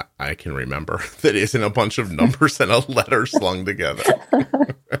I can remember that isn't a bunch of numbers and a letter slung together.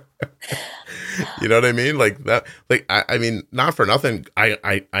 You know what I mean? Like that. Like I mean, not for nothing.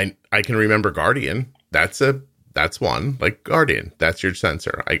 I can remember Guardian. That's one. Like Guardian. That's your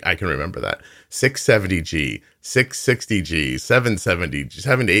sensor. I can remember that. 670G, 660G, 770G,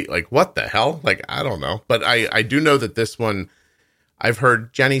 78. Like what the hell? Like I don't know. But I do know that this one. I've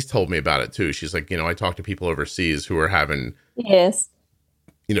heard Jenny's told me about it too. She's like, you know, I talked to people overseas who are having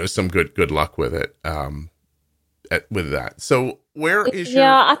some good luck with it. With that. So where is your?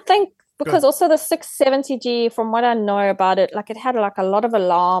 Yeah, I think because also the 670G, from what I know about it, like it had like a lot of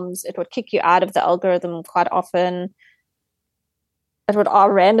alarms. It would kick you out of the algorithm quite often. It would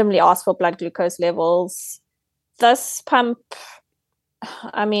randomly ask for blood glucose levels. This pump,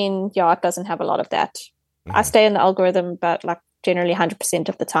 I mean, yeah, it doesn't have a lot of that. Mm-hmm. I stay in the algorithm, but like generally 100%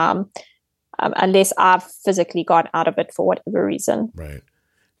 of the time, unless I've physically gone out of it for whatever reason. Right.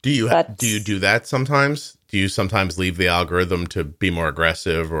 Do you do that sometimes? Do you sometimes leave the algorithm to be more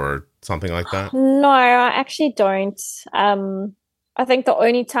aggressive or something like that? No, I actually don't. I think the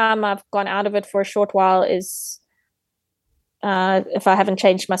only time I've gone out of it for a short while is if I haven't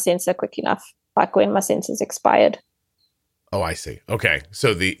changed my sensor quick enough, like when my sensor's expired. Oh, I see. Okay. So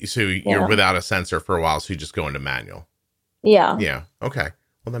you're without a sensor for a while, so you just go into manual. Yeah. Yeah. Okay.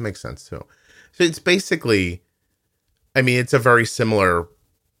 Well, that makes sense too. So it's basically, I mean, it's a very similar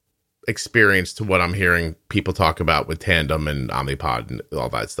experience to what I'm hearing people talk about with Tandem and Omnipod and all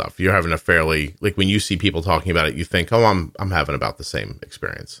that stuff. You're having a fairly, like when you see people talking about it, you think, oh, I'm having about the same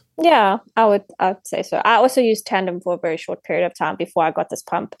experience. Yeah, I would say so. I also used Tandem for a very short period of time before I got this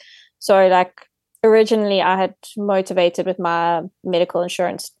pump. So like originally I had motivated with my medical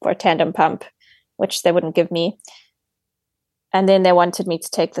insurance for a Tandem pump, which they wouldn't give me. And then they wanted me to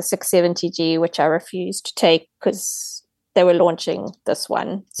take the 670G, which I refused to take because they were launching this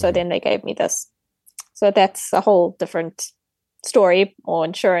one. So then they gave me this. So that's a whole different story or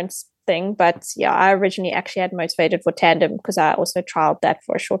insurance thing. But yeah, I originally actually had motivated for Tandem because I also trialed that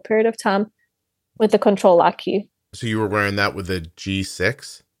for a short period of time with the Control IQ. So you were wearing that with the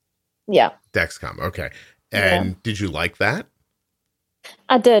G6? Yeah. Dexcom. Okay. And did you like that?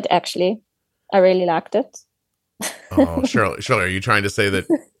 I did, actually. I really liked it. Oh, Shirley, are you trying to say that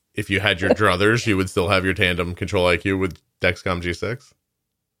if you had your druthers, you would still have your Tandem Control IQ with Dexcom G6?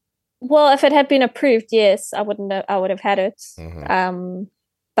 Well, if it had been approved, yes, I would have had it. Mm-hmm.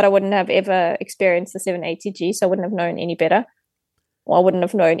 But I wouldn't have ever experienced the 780G, so I wouldn't have known any better. Or I wouldn't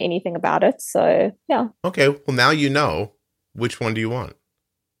have known anything about it. So, yeah. Okay. Well, now you know. Which one do you want?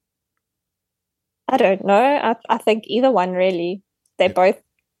 I don't know. I think either one, really. They both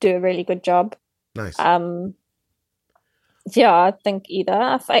do a really good job. Nice. Yeah, I think either.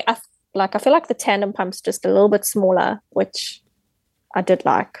 I feel like the Tandem pump's just a little bit smaller, which I did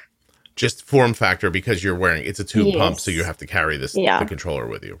like. Just form factor because you're wearing it's a tube pump, so you have to carry the controller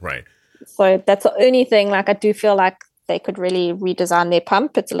with you, right? So that's the only thing. Like I do feel like they could really redesign their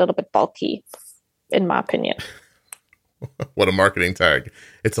pump. It's a little bit bulky, in my opinion. What a marketing tag!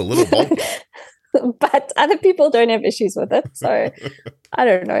 It's a little bulky. But other people don't have issues with it, so I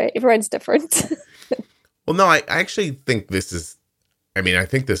don't know. Everyone's different. Well, no, I actually think this is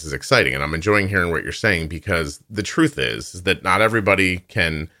exciting, and I'm enjoying hearing what you're saying because the truth is that not everybody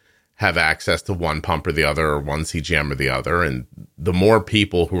can have access to one pump or the other or one CGM or the other. And the more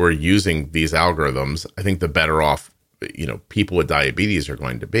people who are using these algorithms, I think the better off, people with diabetes are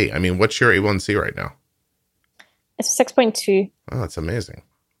going to be. I mean, what's your A1C right now? It's 6.2. Oh, that's amazing.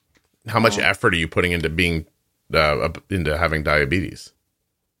 How much effort are you putting into being, into having diabetes?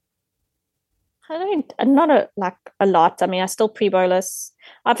 Not a lot. I mean, I still pre-bolus.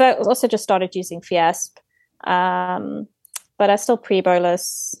 I've also just started using Fiasp, but I still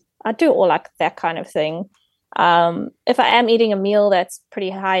pre-bolus. I do all like that kind of thing. If I am eating a meal that's pretty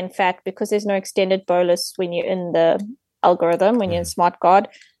high in fat, because there's no extended bolus when you're in the algorithm, when you're in SmartGuard,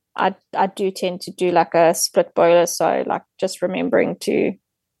 I do tend to do like a split bolus. So like just remembering to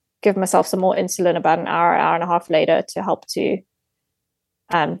give myself some more insulin about an hour and a half later to help to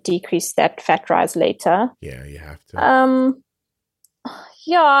decrease that fat rise later. Yeah, you have to.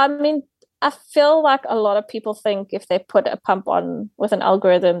 Yeah, I mean, I feel like a lot of people think if they put a pump on with an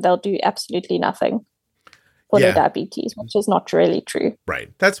algorithm, they'll do absolutely nothing for their diabetes, which is not really true.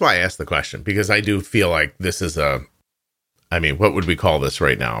 Right. That's why I asked the question, because I do feel like this is what would we call this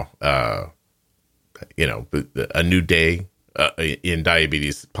right now? a new day in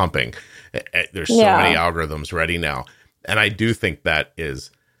diabetes pumping. There's so many algorithms ready now. And I do think that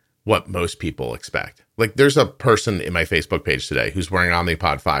is what most people expect. Like there's a person in my Facebook page today who's wearing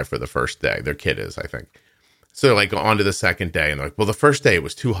Omnipod 5 for the first day. Their kid is, I think. So they're like on to the second day and they're like, well, the first day it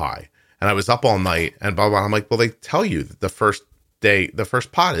was too high and I was up all night and blah, blah. I'm like, well, they tell you that the first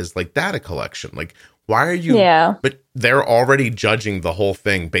pod is like data collection. Like, why are you, but they're already judging the whole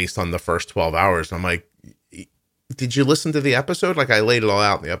thing based on the first 12 hours. I'm like, did you listen to the episode? Like I laid it all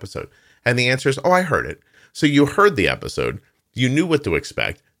out in the episode. And the answer is, oh, I heard it. So you heard the episode. You knew what to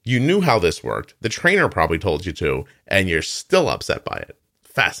expect. You knew how this worked. The trainer probably told you to, and you're still upset by it.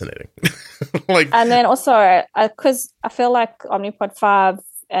 Fascinating. And then also, because I feel like Omnipod 5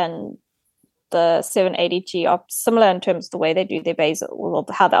 and the 780G are similar in terms of the way they do their basal, or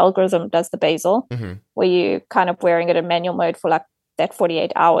how the algorithm does the basal, where you kind of wearing it in manual mode for like that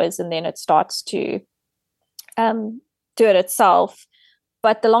 48 hours, and then it starts to do it itself.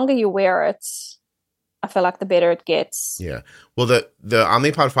 But the longer you wear it, I feel like the better it gets. Yeah. Well, the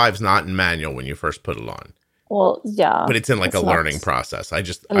Omnipod 5 is not in manual when you first put it on. Well, yeah. But it's in like a learning process.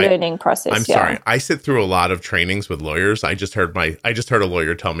 Learning process. I'm sorry. I sit through a lot of trainings with lawyers. I just heard a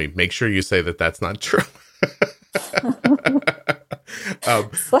lawyer tell me, make sure you say that that's not true.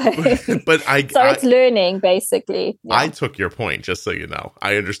 But it's learning basically. Yeah. I took your point, just so you know.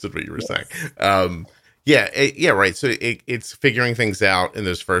 I understood what you were saying. Right. So it's figuring things out in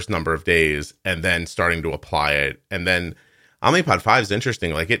those first number of days and then starting to apply it. And then Omnipod 5 is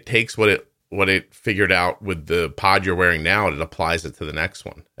interesting. Like it takes what it figured out with the pod you're wearing now, and it applies it to the next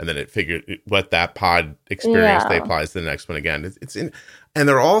one. And then it figured what that pod experience they applies to the next one again. And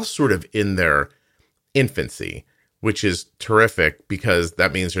they're all sort of in their infancy, which is terrific because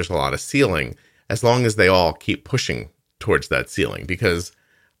that means there's a lot of ceiling as long as they all keep pushing towards that ceiling. Because,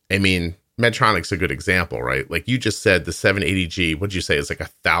 I mean, Medtronic's a good example, right? Like you just said, the 780G, what'd you say, is like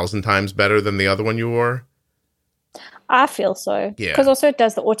 1,000 times better than the other one you wore? I feel so. Yeah. Because also it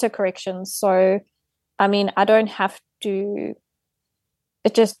does the auto corrections. So, I mean, I don't have to,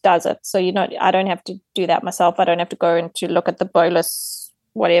 it just does it. So, I don't have to do that myself. I don't have to go in to look at the bolus,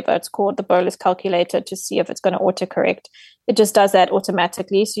 whatever it's called, the bolus calculator to see if it's going to auto correct. It just does that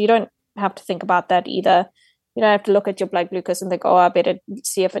automatically. So you don't have to think about that either. You don't have to look at your blood glucose and think, oh, I better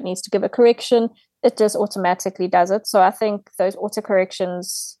see if it needs to give a correction. It just automatically does it. So I think those auto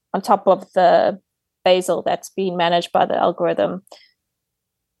corrections on top of the basal that's being managed by the algorithm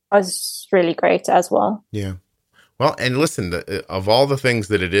is really great as well. Yeah. Well, and listen, of all the things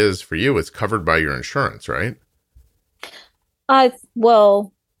that it is for you, it's covered by your insurance, right? Yeah.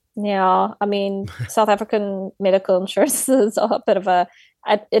 I mean, South African medical insurance is a bit of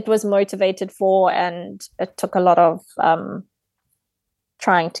it was motivated for, and it took a lot of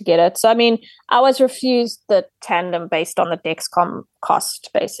trying to get it. So, I mean, I was refused the Tandem based on the Dexcom cost,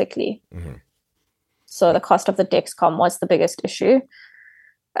 basically. Mm-hmm. So the cost of the Dexcom was the biggest issue.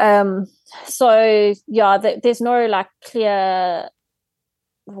 So, yeah, there's no like clear,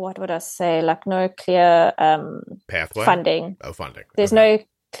 what would I say, like no clear pathway? Funding. Oh, funding. There's no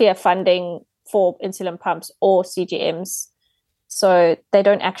clear funding for insulin pumps or CGMs. So they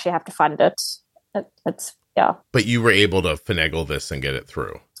don't actually have to fund it. It's. But you were able to finagle this and get it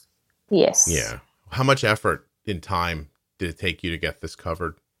through. Yes. Yeah. How much effort in time did it take you to get this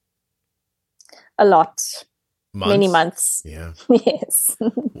covered? A lot. Months? Many months. Yeah. Yes.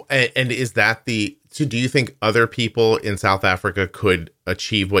 And is that so do you think other people in South Africa could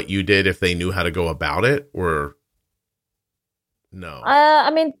achieve what you did if they knew how to go about it, or no? I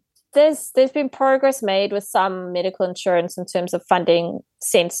mean, there's been progress made with some medical insurance in terms of funding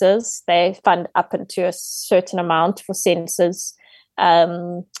sensors. They fund up into a certain amount for sensors.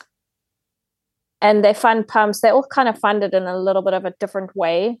 And they fund pumps. They all kind of funded in a little bit of a different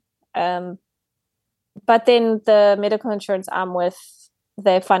way. But then the medical insurance I'm with,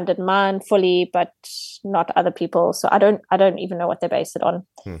 they funded mine fully, but not other people. So I don't even know what they base it on.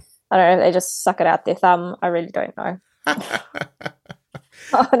 I don't know if they just suck it out their thumb. I really don't know.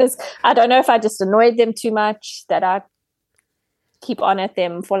 I don't know if I just annoyed them too much, that I keep on at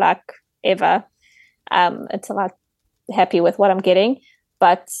them for like ever until I'm happy with what I'm getting.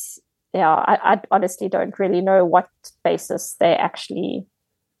 But yeah, I honestly don't really know what basis they actually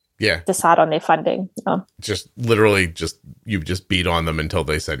decide on their funding. Just literally you beat on them until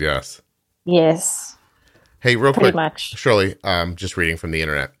they said yes. Yes. Hey, real Pretty quick, much. Shirley, just reading from the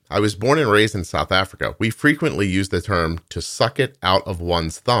internet. I was born and raised in South Africa. We frequently use the term to suck it out of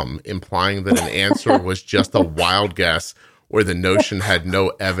one's thumb, implying that an answer was just a wild guess or the notion had no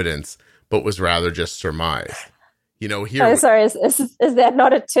evidence, but was rather just surmised. Here Oh, sorry. Is that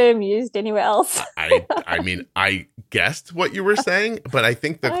not a term used anywhere else? I mean, I guessed what you were saying, but I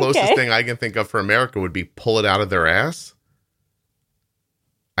think the closest thing I can think of for America would be pull it out of their ass.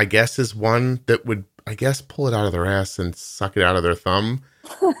 I guess is one that would, pull it out of their ass and suck it out of their thumb.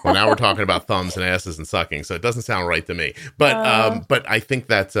 Well, now we're talking about thumbs and asses and sucking, so it doesn't sound right to me. But I think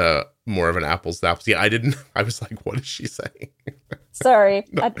that's more of an apples to apples. Yeah, I was like, what is she saying? Sorry,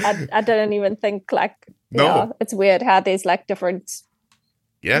 no. I didn't even think like. No, yeah, it's weird how there's like different.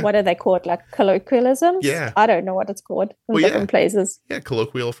 Yeah. What are they called? Like colloquialisms? Yeah. I don't know what it's called in different places. Yeah,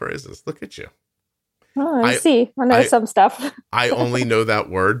 colloquial phrases. Look at you. Oh, I see. I know some stuff. I only know that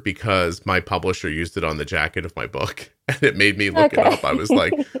word because my publisher used it on the jacket of my book, and it made me look it up. I was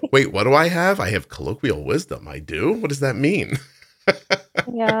like, wait, what do I have? I have colloquial wisdom. I do? What does that mean?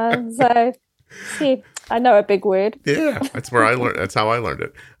 Yeah, so, see, I know a big word. Yeah, that's how I learned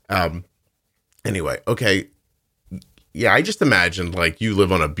it. Anyway, okay. Yeah, I just imagine, like, you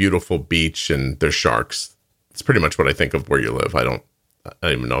live on a beautiful beach and there's sharks. It's pretty much what I think of where you live. I don't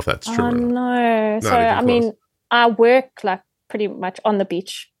even know if that's true or not. No. So, I mean, I work like pretty much on the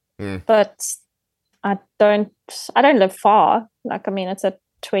beach, but I don't live far. Like, I mean, it's a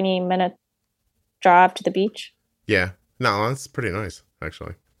 20-minute drive to the beach. Yeah. No, that's pretty nice,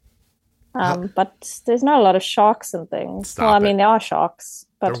 actually. But there's not a lot of sharks and things. Well, I mean, there are sharks,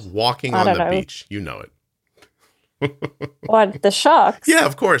 but they're walking on the beach. You know it. What, the sharks? Yeah,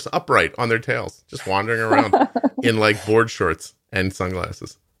 of course. Upright on their tails, just wandering around in like board shorts and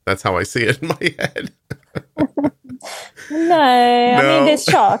sunglasses. That's how I see it in my head. No, I mean, there's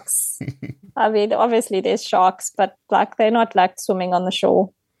sharks. I mean, obviously there's sharks, but like they're not like swimming on the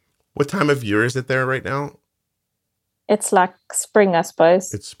shore. What time of year is it there right now? It's like spring, I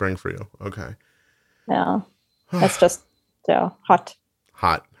suppose. It's spring for you. Okay. Yeah. It's just hot.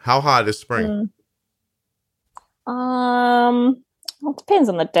 Hot. How hot is spring? It depends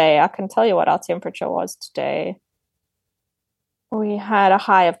on the day. I can tell you what our temperature was today. We had a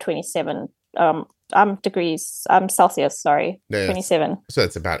high of 27 degrees, Celsius, sorry. Yeah, 27. So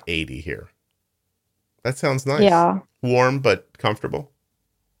it's about 80 here. That sounds nice. Yeah. Warm but comfortable.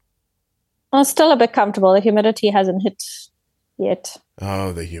 Well, it's still a bit comfortable. The humidity hasn't hit yet.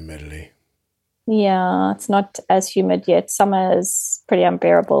 Oh, the humidity. Yeah, it's not as humid yet. Summer is pretty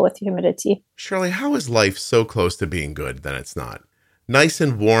unbearable with humidity. Shirley, how is life so close to being good then it's not? Nice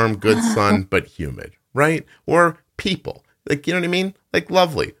and warm, good sun, but humid, right? Or people, like, you know what I mean? Like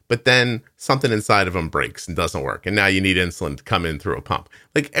lovely, but then something inside of them breaks and doesn't work. And now you need insulin to come in through a pump.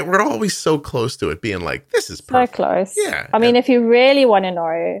 Like, we're always so close to it being like, this is perfect. So close. Yeah. I mean, if you really want to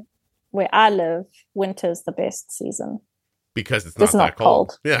know where I live, winter's the best season. Because it's not that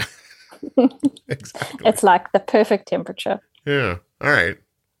cold. Yeah. Exactly. It's like the perfect temperature. Yeah. All right.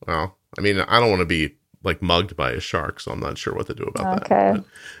 Well, I mean, I don't want to be like mugged by a shark, so I'm not sure what to do about that.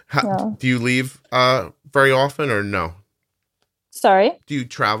 Okay. Do you leave very often or no? Sorry? Do you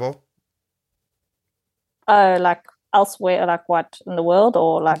travel? Oh, like elsewhere, like what, in the world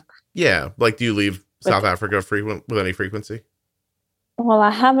or like? Yeah. Like, do you leave South Africa with any frequency? Well,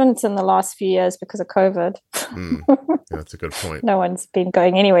 I haven't in the last few years because of COVID. That's a good point. No one's been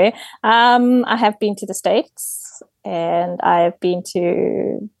going anywhere. I have been to the States and I've been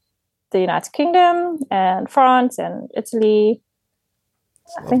to the United Kingdom and France and Italy.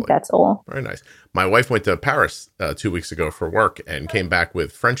 I think that's all. Very nice. My wife went to Paris 2 weeks ago for work and came back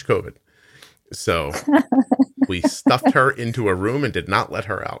with French COVID. So we stuffed her into a room and did not let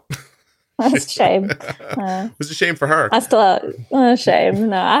her out. That's a shame. It was a shame for her. I still shame.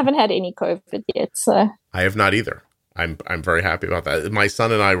 No, I haven't had any COVID yet. So I have not either. I'm very happy about that. My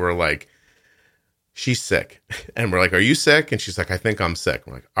son and I were like, she's sick. And we're like, are you sick? And she's like, I think I'm sick.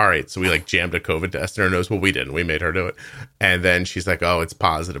 I'm like, all right. So we like jammed a COVID test in her nose. Well, we didn't. We made her do it. And then she's like, oh, it's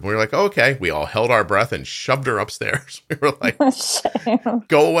positive. And we were like, oh, okay. We all held our breath and shoved her upstairs. We were like,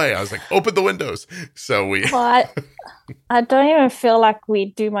 go away. I was like, open the windows. So we... Well, I don't even feel like we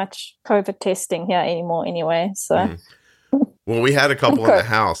do much COVID testing here anymore anyway. So... Well, we had a couple in the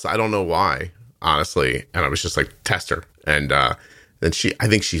house. I don't know why, honestly. And I was just like, test her. And then I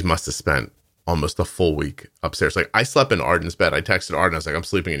think she must have spent almost a full week upstairs. Like, I slept in Arden's bed. I texted Arden. I was like, I'm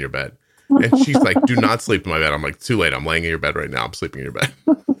sleeping in your bed. And she's like, do not sleep in my bed. I'm like, too late. I'm laying in your bed right now. I'm sleeping in your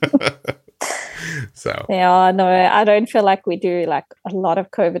bed. So. Yeah, no, I don't feel like we do like a lot of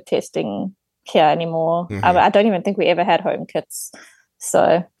COVID testing here anymore. I don't even think we ever had home kits.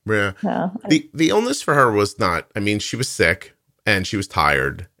 So. Yeah. The illness for her was not, I mean, she was sick and she was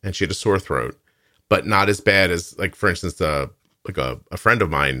tired and she had a sore throat, but not as bad as, like, for instance, a friend of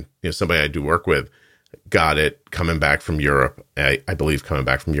mine, somebody I do work with, got it coming back from Europe, I believe coming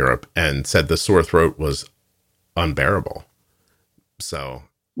back from Europe, and said the sore throat was unbearable. So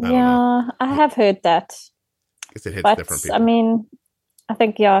I don't know. Yeah, I have heard that. I guess it hits But different I people. mean, I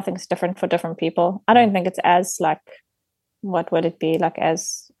think it's different for different people. I don't think it's as like, what would it be like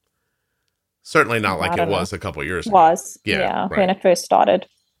as, Certainly not like I it don't know, was a couple years ago. was, Yeah, yeah, when right. it first started.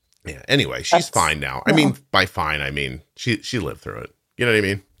 Yeah. Anyway, she's But fine now. I yeah. mean, by fine, I mean she lived through it. You know what I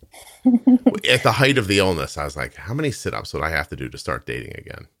mean? At the height of the illness, I was like, how many sit-ups would I have to do to start dating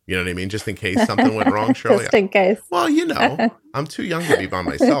again? You know what I mean? Just in case something went wrong, Shirley. Just in case. Well, I'm too young to be by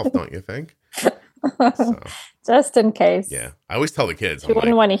myself, don't you think? So, Just in case. yeah. I always tell the kids, She I'm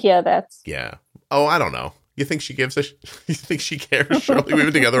wouldn't like, want to hear that. yeah. Oh, I don't know. You think she gives a you think she cares, Shirley? We've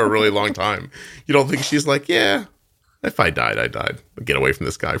been together a really long time. You don't think she's like, yeah, if I died, I died. I'll get away from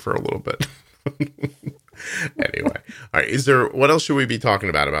this guy for a little bit. Anyway. All right. What else should we be talking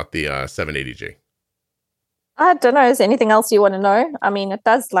about the 780G? I don't know. Is there anything else you want to know? I mean, it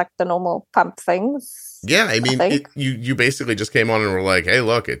does like the normal pump things. Yeah, I mean, think. you basically just came on and were like, hey,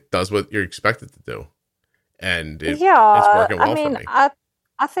 look, it does what you're expected to do. And it's Yeah, working well I mean, for me.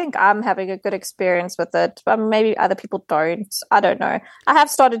 I think I'm having a good experience with it, but maybe other people don't. I don't know. I have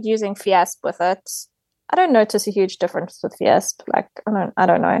started using Fiasp with it. I don't notice a huge difference with Fiasp. Like, I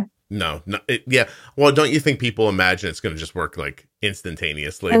don't know. No, yeah. Well, don't you think people imagine it's going to just work like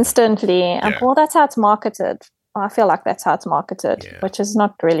instantaneously? Instantly. And Yeah. well, that's how it's marketed. I feel like that's how it's marketed, Yeah. which is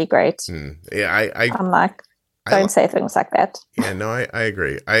not really great. Yeah, I'm like, don't say things like that. Yeah, no, I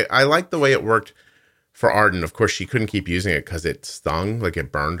agree. I like the way it worked for Arden. Of course, she couldn't keep using it because it stung, like it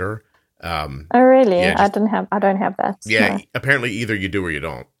burned her. Oh, really? Yeah, I don't have that. Yeah, No. apparently either you do or you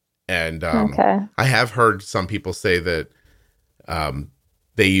don't. And Okay. I have heard some people say that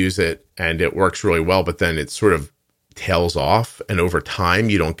they use it and it works really well, but then it sort of tails off, and over time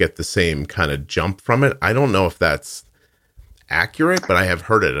you don't get the same kind of jump from it. I don't know if that's accurate, but I have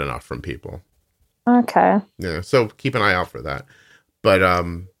heard it enough from people. Okay. Yeah, so keep an eye out for that. But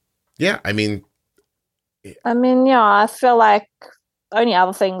yeah, I mean, yeah, I feel like only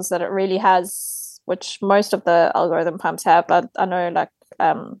other things that it really has, which most of the algorithm pumps have, but I know like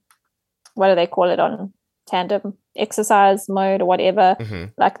what do they call it on Tandem? Exercise mode or whatever.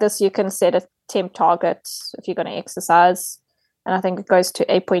 Like this, you can set a temp target if you're going to exercise, and I think it goes to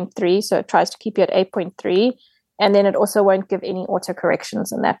 8.3, so it tries to keep you at 8.3, and then it also won't give any auto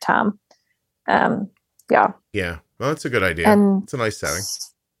corrections in that time. Yeah, well, that's a good idea. And it's a nice setting.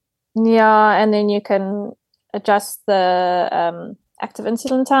 Yeah, and then you can adjust the active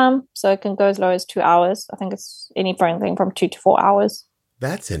insulin time, so it can go as low as 2 hours. I think it's anything from 2 to 4 hours.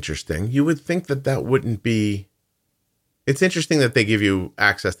 That's interesting. You would think that wouldn't be. It's interesting that they give you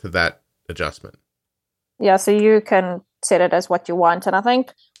access to that adjustment. Yeah, so you can set it as what you want. And I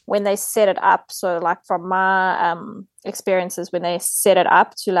think when they set it up, so like from my experiences, when they set it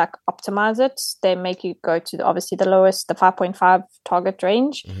up to like optimize it, they make you go to obviously the lowest, the 5.5 target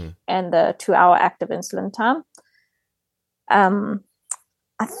range and the 2 hour active insulin time.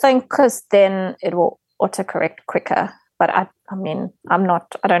 I think because then it will autocorrect quicker. But I mean, I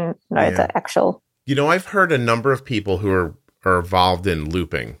don't know the actual. You know, I've heard a number of people who are involved in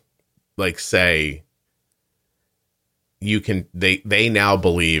looping, like say they now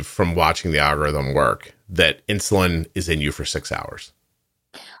believe from watching the algorithm work that insulin is in you for 6 hours.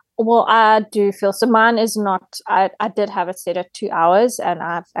 Well, I do feel so. Mine is not. I did have it set at 2 hours, and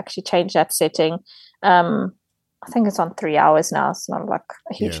I've actually changed that setting. I think it's on 3 hours now. It's not like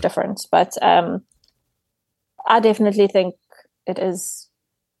a huge difference, but I definitely think it is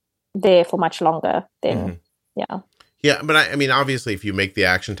there for much longer than, Yeah, but I mean, obviously, if you make the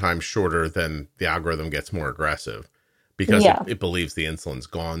action time shorter, then the algorithm gets more aggressive because it believes the insulin's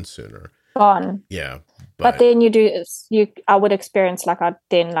gone sooner. Gone. Yeah. But then I would experience like I'd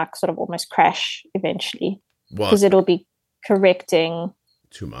then like sort of almost crash eventually because it'll be correcting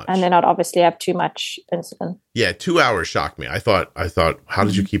too much. And then I'd obviously have too much insulin. Yeah, 2 hours shocked me. I thought, how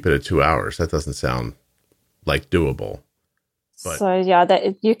did you keep it at 2 hours? That doesn't sound like doable. But, so yeah,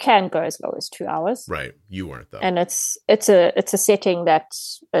 that you can go as low as 2 hours. Right. You weren't though. And it's a setting that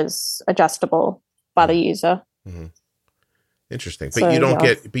is adjustable by the user. Mm-hmm. Interesting. But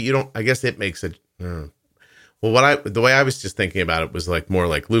you don't, I guess it makes it, well, the way I was just thinking about it was like more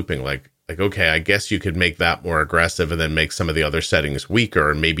like looping, like, okay, I guess you could make that more aggressive and then make some of the other settings weaker,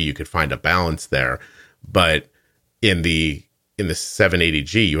 and maybe you could find a balance there. But in the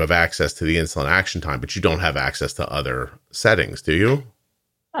 780G, you have access to the insulin action time, but you don't have access to other settings, do you?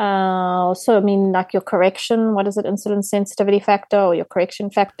 So I mean, like your correction, what is it? Insulin sensitivity factor or your correction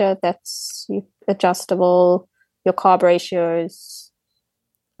factor, that's adjustable, your carb ratios.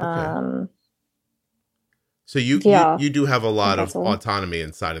 Okay. So you do have a lot of autonomy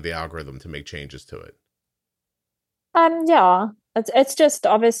inside of the algorithm to make changes to it. Yeah, it's just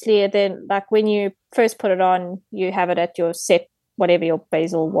obviously then like when you first put it on, you have it at your set whatever your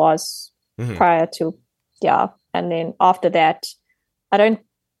basal was Hmm. prior to, yeah, and then after that, I don't.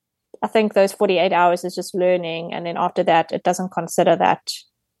 I think those 48 hours is just learning, and then after that, it doesn't consider that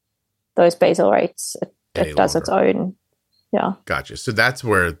those basal rates. Any It does its longer. own. Yeah, Gotcha. So that's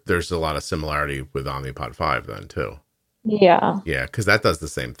where there's a lot of similarity with Omnipod 5 then too. yeah, Yeah, because that does the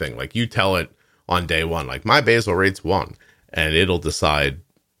same thing. Like you tell it on day one, like my basal rate's one, and it'll decide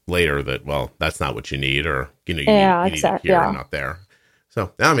later that, well, that's not what you need, or yeah, you need it exactly, here and yeah. not there.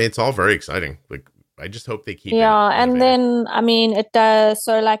 So I mean, it's all very exciting. Like I just hope they keep Yeah, and innovating. then I mean it does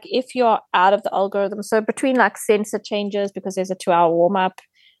so like if you're out of the algorithm, so between like sensor changes because there's a 2 hour warm up,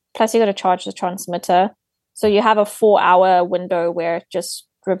 plus you got to charge the transmitter. So you have a 4 hour window where it just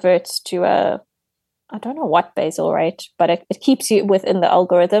reverts to a I don't know what basal rate, but it keeps you within the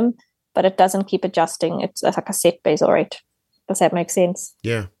algorithm, but it doesn't keep adjusting. It's like a set basal rate. Does that make sense?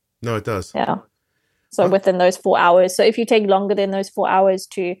 Yeah, no, it does. Yeah. So Oh, within those 4 hours. So if you take longer than those 4 hours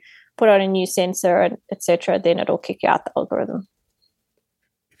to put on a new sensor and etc., then it'll kick you out the algorithm.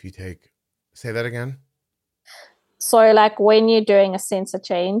 if you take, say that again. So like when you're doing a sensor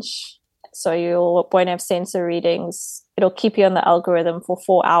change, so you won't have sensor readings, it'll keep you on the algorithm for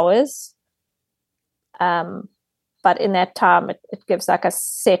 4 hours. Um, but in that time, it gives like a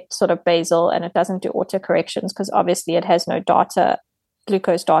set sort of basal and it doesn't do auto corrections because obviously it has no data,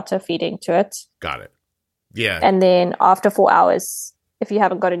 glucose data feeding to it. Got it. Yeah, And then after 4 hours, if you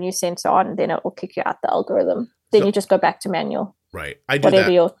haven't got a new sensor on, then it will kick you out the algorithm. Then so you just go back to manual, right, I do whatever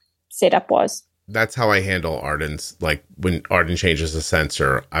that. your setup was. That's how I handle Arden's. Like when Arden changes a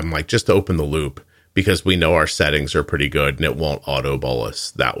sensor, I'm like, just open the loop because we know our settings are pretty good and it won't auto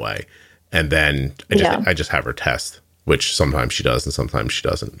bolus that way. And then Yeah. I just have her test, which sometimes she does and sometimes she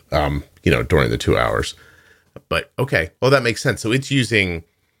doesn't. During the 2 hours. But okay, well that makes sense. So it's using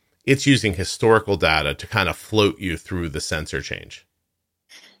historical data to kind of float you through the sensor change.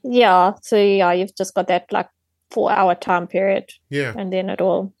 Yeah. So yeah, you've just got that like 4 hour time period Yeah. and then it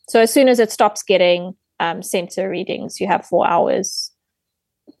will. So as soon as it stops getting sensor readings, you have 4 hours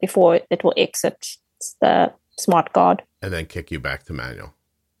before it will exit the smart guard. And then kick you back to manual.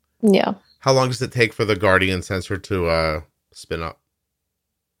 Yeah. How long does it take for the Guardian sensor to spin up?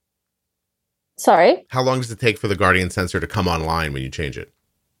 Sorry. How long does it take for the Guardian sensor to come online when you change it?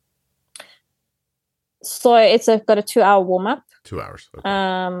 So it's got a 2 hour warm up. 2 hours.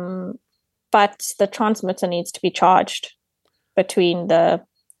 Okay. But the transmitter needs to be charged between the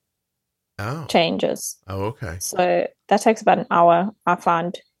Oh. changes. Oh, okay. So that takes about an hour, I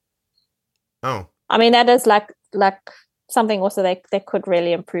find. Oh. I mean, that is like something also they could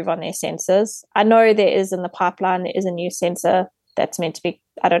really improve on their sensors. I know there is in the pipeline, there is a new sensor that's meant to be,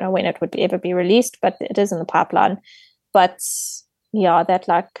 I don't know when it would ever be released, but it is in the pipeline. But yeah, that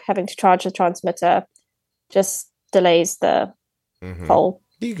like having to charge the transmitter just delays the whole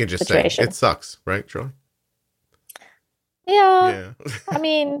You can just situation. say it sucks, right, Troy? Yeah. Yeah. I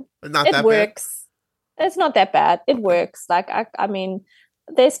mean, Not it that works. It's not that bad. It works. Like I mean,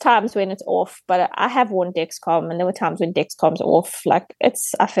 there's times when it's off, but I have worn Dexcom, and there were times when Dexcom's off. Like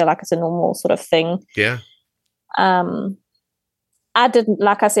I feel like it's a normal sort of thing. bad. Yeah. I didn't,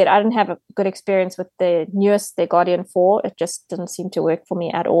 like I said, I didn't have a good experience with the newest, the Guardian 4. It just didn't seem to work for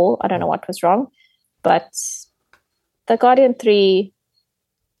me at all. I don't know what was wrong, but the Guardian 3,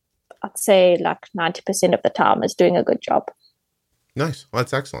 I'd say like 90% of the time is doing a good job. Nice. Well,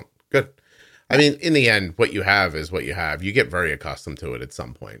 that's excellent. Good. I mean, in the end, what you have is what you have. You get very accustomed to it at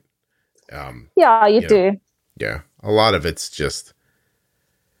some point. Yeah, you do. Yeah. A lot of it's just,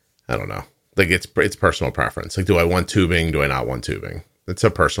 I don't know. Like it's personal preference. Like, do I want tubing? Do I not want tubing? It's a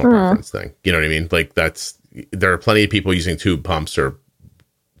personal preference thing. You know what I mean? Like there are plenty of people using tube pumps or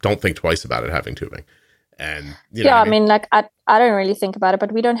don't think twice about it having tubing. And I mean, like I don't really think about it,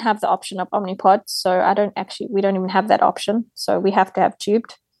 but we don't have the option of Omnipod, so we don't even have that option. So we have to have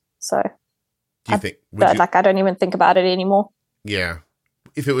tubed. So do you think I don't even think about it anymore. Yeah.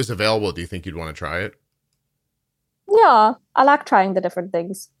 If it was available, do you think you'd want to try it? Yeah, I like trying the different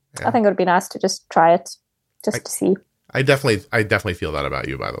things. Yeah. I think it would be nice to just try it, to see. I definitely feel that about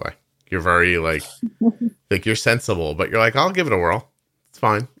you, by the way. You're very like you're sensible, but you're like, I'll give it a whirl. It's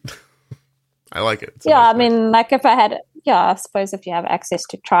fine. I like it. I mean, like if I had, I suppose if you have access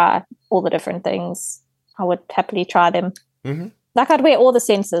to try all the different things, I would happily try them. Mm-hmm. Like I'd wear all the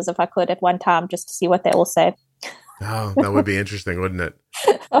sensors if I could at one time just to see what they all say. Oh, that would be interesting, wouldn't it?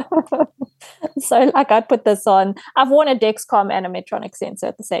 So like I'd put this on. I've worn a Dexcom and a Medtronic sensor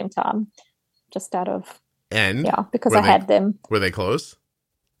at the same time, just out of because I had them. Were they close?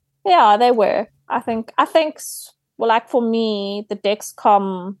 Yeah, they were. I think well, like for me, the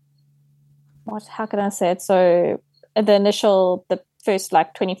Dexcom, how can I say it? So the first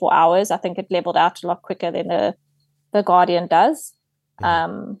like 24 hours, I think it leveled out a lot quicker than the Guardian does.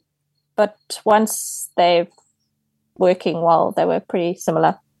 But once they're working well, they were pretty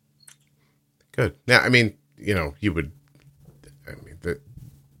similar. Good. Yeah, I mean, the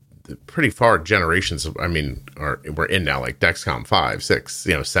pretty far generations we're in now, like Dexcom 5, 6,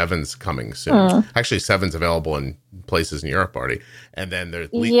 7's coming soon. Actually, 7's available in places in Europe already. And then there's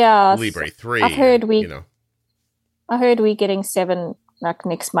Libre 3. I heard we're getting 7 like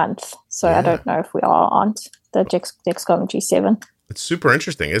next month. So I don't know if we aren't the Dexcom G7. It's super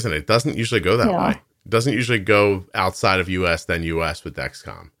interesting, isn't it? It doesn't usually go that way. It doesn't usually go outside of US, then US with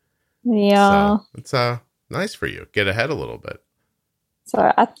Dexcom. Yeah. So it's nice for you. Get ahead a little bit.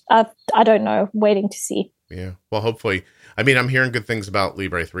 So I don't know. Waiting to see. Yeah. Well, hopefully. I mean, I'm hearing good things about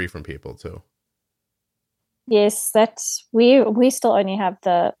Libre 3 from people too. Yes, we still only have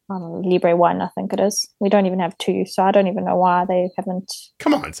the Libre 1, I think it is. We don't even have 2, so I don't even know why they haven't.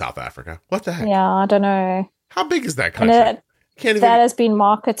 Come on, South Africa. What the heck? Yeah, I don't know. How big is that country? That has been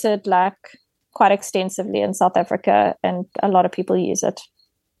marketed like quite extensively in South Africa, and a lot of people use it.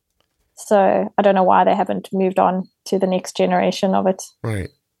 So I don't know why they haven't moved on to the next generation of it. Right.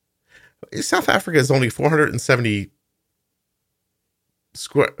 South Africa is only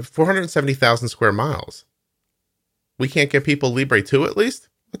 470,000 square miles. We can't get people Libre 2 at least?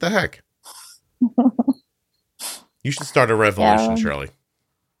 What the heck? You should start a revolution, Shirley.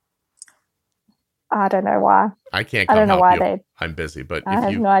 I don't know why. I can't come help you. I'm busy, but I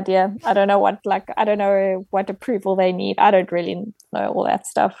have no idea. I don't know what approval they need. I don't really know all that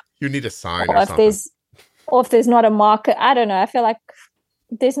stuff. You need a sign or something. If there's not a market, I don't know. I feel like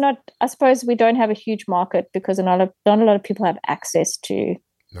I suppose we don't have a huge market because not a lot of people have access to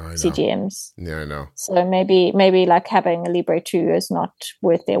CGMs. Yeah, I know. So maybe like having a Libre 2 is not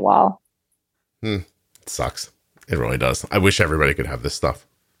worth their while. It sucks. It really does. I wish everybody could have this stuff,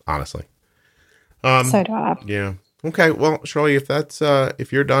 honestly. So do I. Yeah. Okay. Well, Shirley, if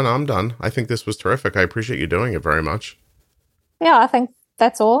you're done, I'm done. I think this was terrific. I appreciate you doing it very much. Yeah, I think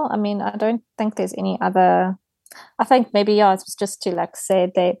that's all. I mean, I don't think there's any other. I think maybe it was just to like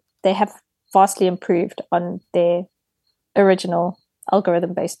say they have vastly improved on their original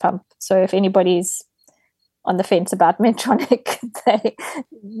algorithm-based pump. So if anybody's on the fence about Medtronic,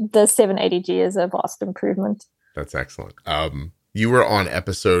 the 780G is a vast improvement. That's excellent. You were on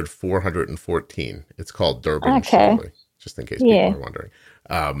episode 414. It's called Durbin, Shirley, just in case people are wondering.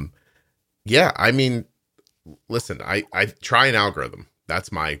 I mean, listen, I try an algorithm.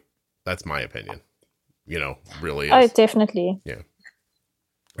 That's my opinion. Really is. Oh, definitely. Yeah.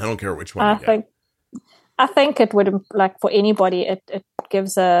 I don't care which one I think it would, like for anybody, it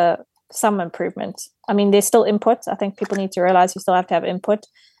gives some improvement. I mean, there's still input. I think people need to realize you still have to have input,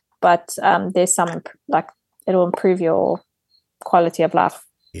 but there's some, like, it'll improve your quality of life.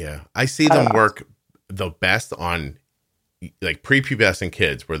 Yeah. I see them work the best on like prepubescent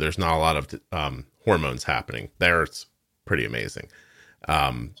kids where there's not a lot of hormones happening. There it's pretty amazing.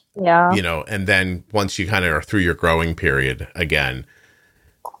 And then once you kind of are through your growing period again,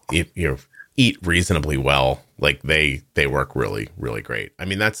 you eat reasonably well. Like they work really, really great. I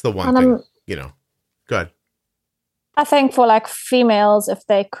mean, that's the one thing, good. I think for like females, if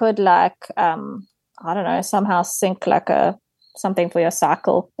they could like, I don't know, somehow sync like something for your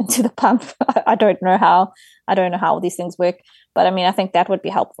cycle into the pump. I don't know how these things work, but I mean, I think that would be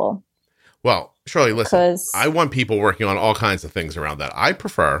helpful. Well, Shirley, listen, I want people working on all kinds of things around that. I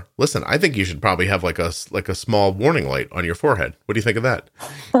think you should probably have like a small warning light on your forehead. What do you think of that?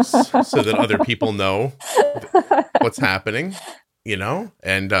 So that other people know what's happening,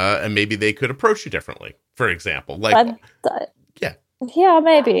 and maybe they could approach you differently, for example. Like, yeah,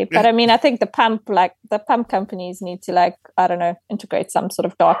 maybe. But I mean, I think the pump companies need to like, I don't know, integrate some sort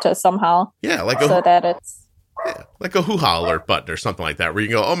of data somehow. Yeah, like that it's. Yeah, like a hoo-ha alert button or something like that, where you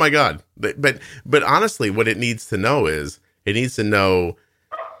go, oh my God. But honestly, what it needs to know is it needs to know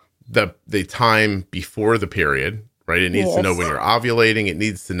the time before the period, right? It needs to know when you're ovulating. It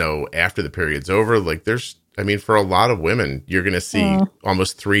needs to know after the period's over. Like for a lot of women, you're going to see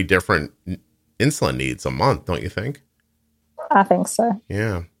almost 3 different insulin needs a month, don't you think? I think so.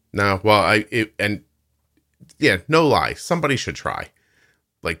 Yeah. No, well, no lie. Somebody should try.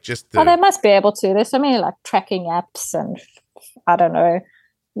 Like they must be able to. There's so many like tracking apps, and I don't know.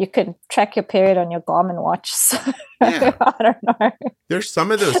 You can track your period on your Garmin watch. So I don't know. There's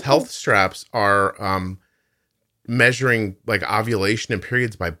some of those health straps are measuring like ovulation and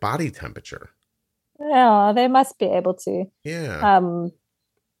periods by body temperature. Yeah, they must be able to. Yeah.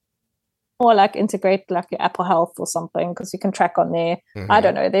 Or like integrate like your Apple Health or something, because you can track on there. Mm-hmm. I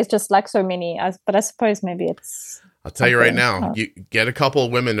don't know. There's just like so many. But I suppose maybe it's. I'll tell you right now, you get a couple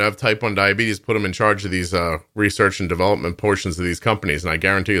of women who have type 1 diabetes, put them in charge of these research and development portions of these companies, and I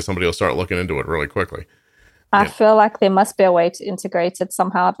guarantee you somebody will start looking into it really quickly. I feel like there must be a way to integrate it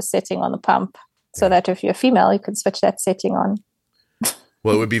somehow, have a setting on the pump, so that if you're female, you can switch that setting on.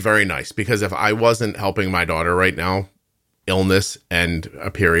 Well, it would be very nice, because if I wasn't helping my daughter right now, illness and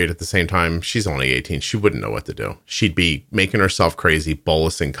a period at the same time, she's only 18. She wouldn't know what to do. She'd be making herself crazy,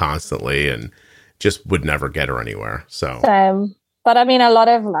 bolusing constantly, and just would never get her anywhere. So, but I mean, a lot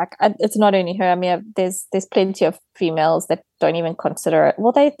of like, it's not only her. I mean, there's plenty of females that don't even consider it.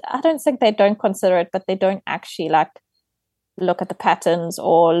 Well, I don't think they don't consider it, but they don't actually like look at the patterns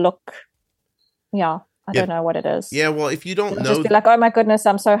or look. Yeah, I don't know what it is. Yeah, well, if you don't know, just be like, oh my goodness,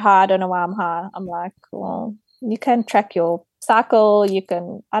 I'm so high. I don't know why I'm high. I'm like, well, you can track your cycle. You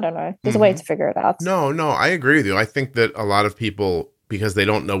can, I don't know. There's a way to figure it out. No, I agree with you. I think that a lot of people, because they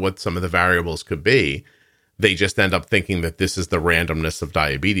don't know what some of the variables could be, they just end up thinking that this is the randomness of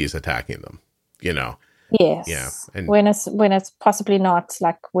diabetes attacking them, you know? Yes. Yeah. And when it's possibly not,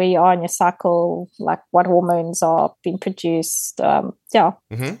 like where you are in your cycle, like what hormones are being produced. Yeah.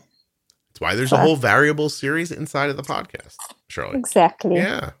 Mm-hmm. That's why there's a whole variable series inside of the podcast, Shirley. Exactly.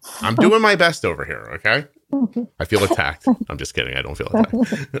 Yeah. I'm doing my best over here, okay? I feel attacked. I'm just kidding. I don't feel attacked.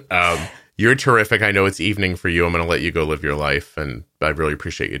 You're terrific. I know it's evening for you. I'm going to let you go live your life, and I really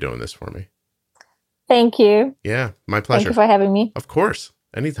appreciate you doing this for me. Thank you. Yeah, my pleasure. Thank you for having me. Of course.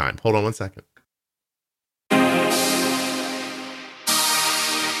 Anytime. Hold on one second.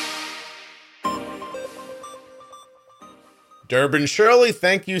 Durbin Shirley,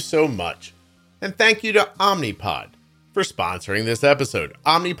 thank you so much. And thank you to Omnipod for sponsoring this episode.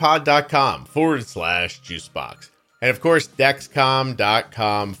 Omnipod.com/juicebox. And of course,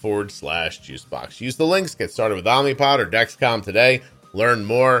 Dexcom.com/juicebox. Use the links, get started with Omnipod or Dexcom today. Learn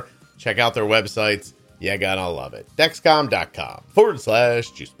more. Check out their websites. You're gonna love it.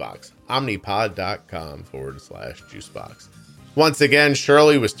 Dexcom.com/juicebox. Omnipod.com/juicebox. Once again,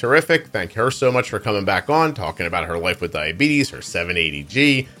 Shirley was terrific. Thank her so much for coming back on, talking about her life with diabetes, her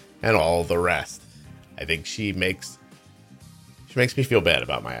 780G, and all the rest. I think she makes me feel bad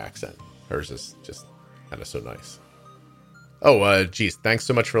about my accent. Hers is just kind of so nice. Oh, geez, thanks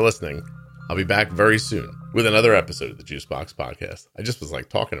so much for listening. I'll be back very soon with another episode of the Juicebox Podcast. I just was like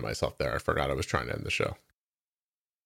talking to myself there. I forgot I was trying to end the show.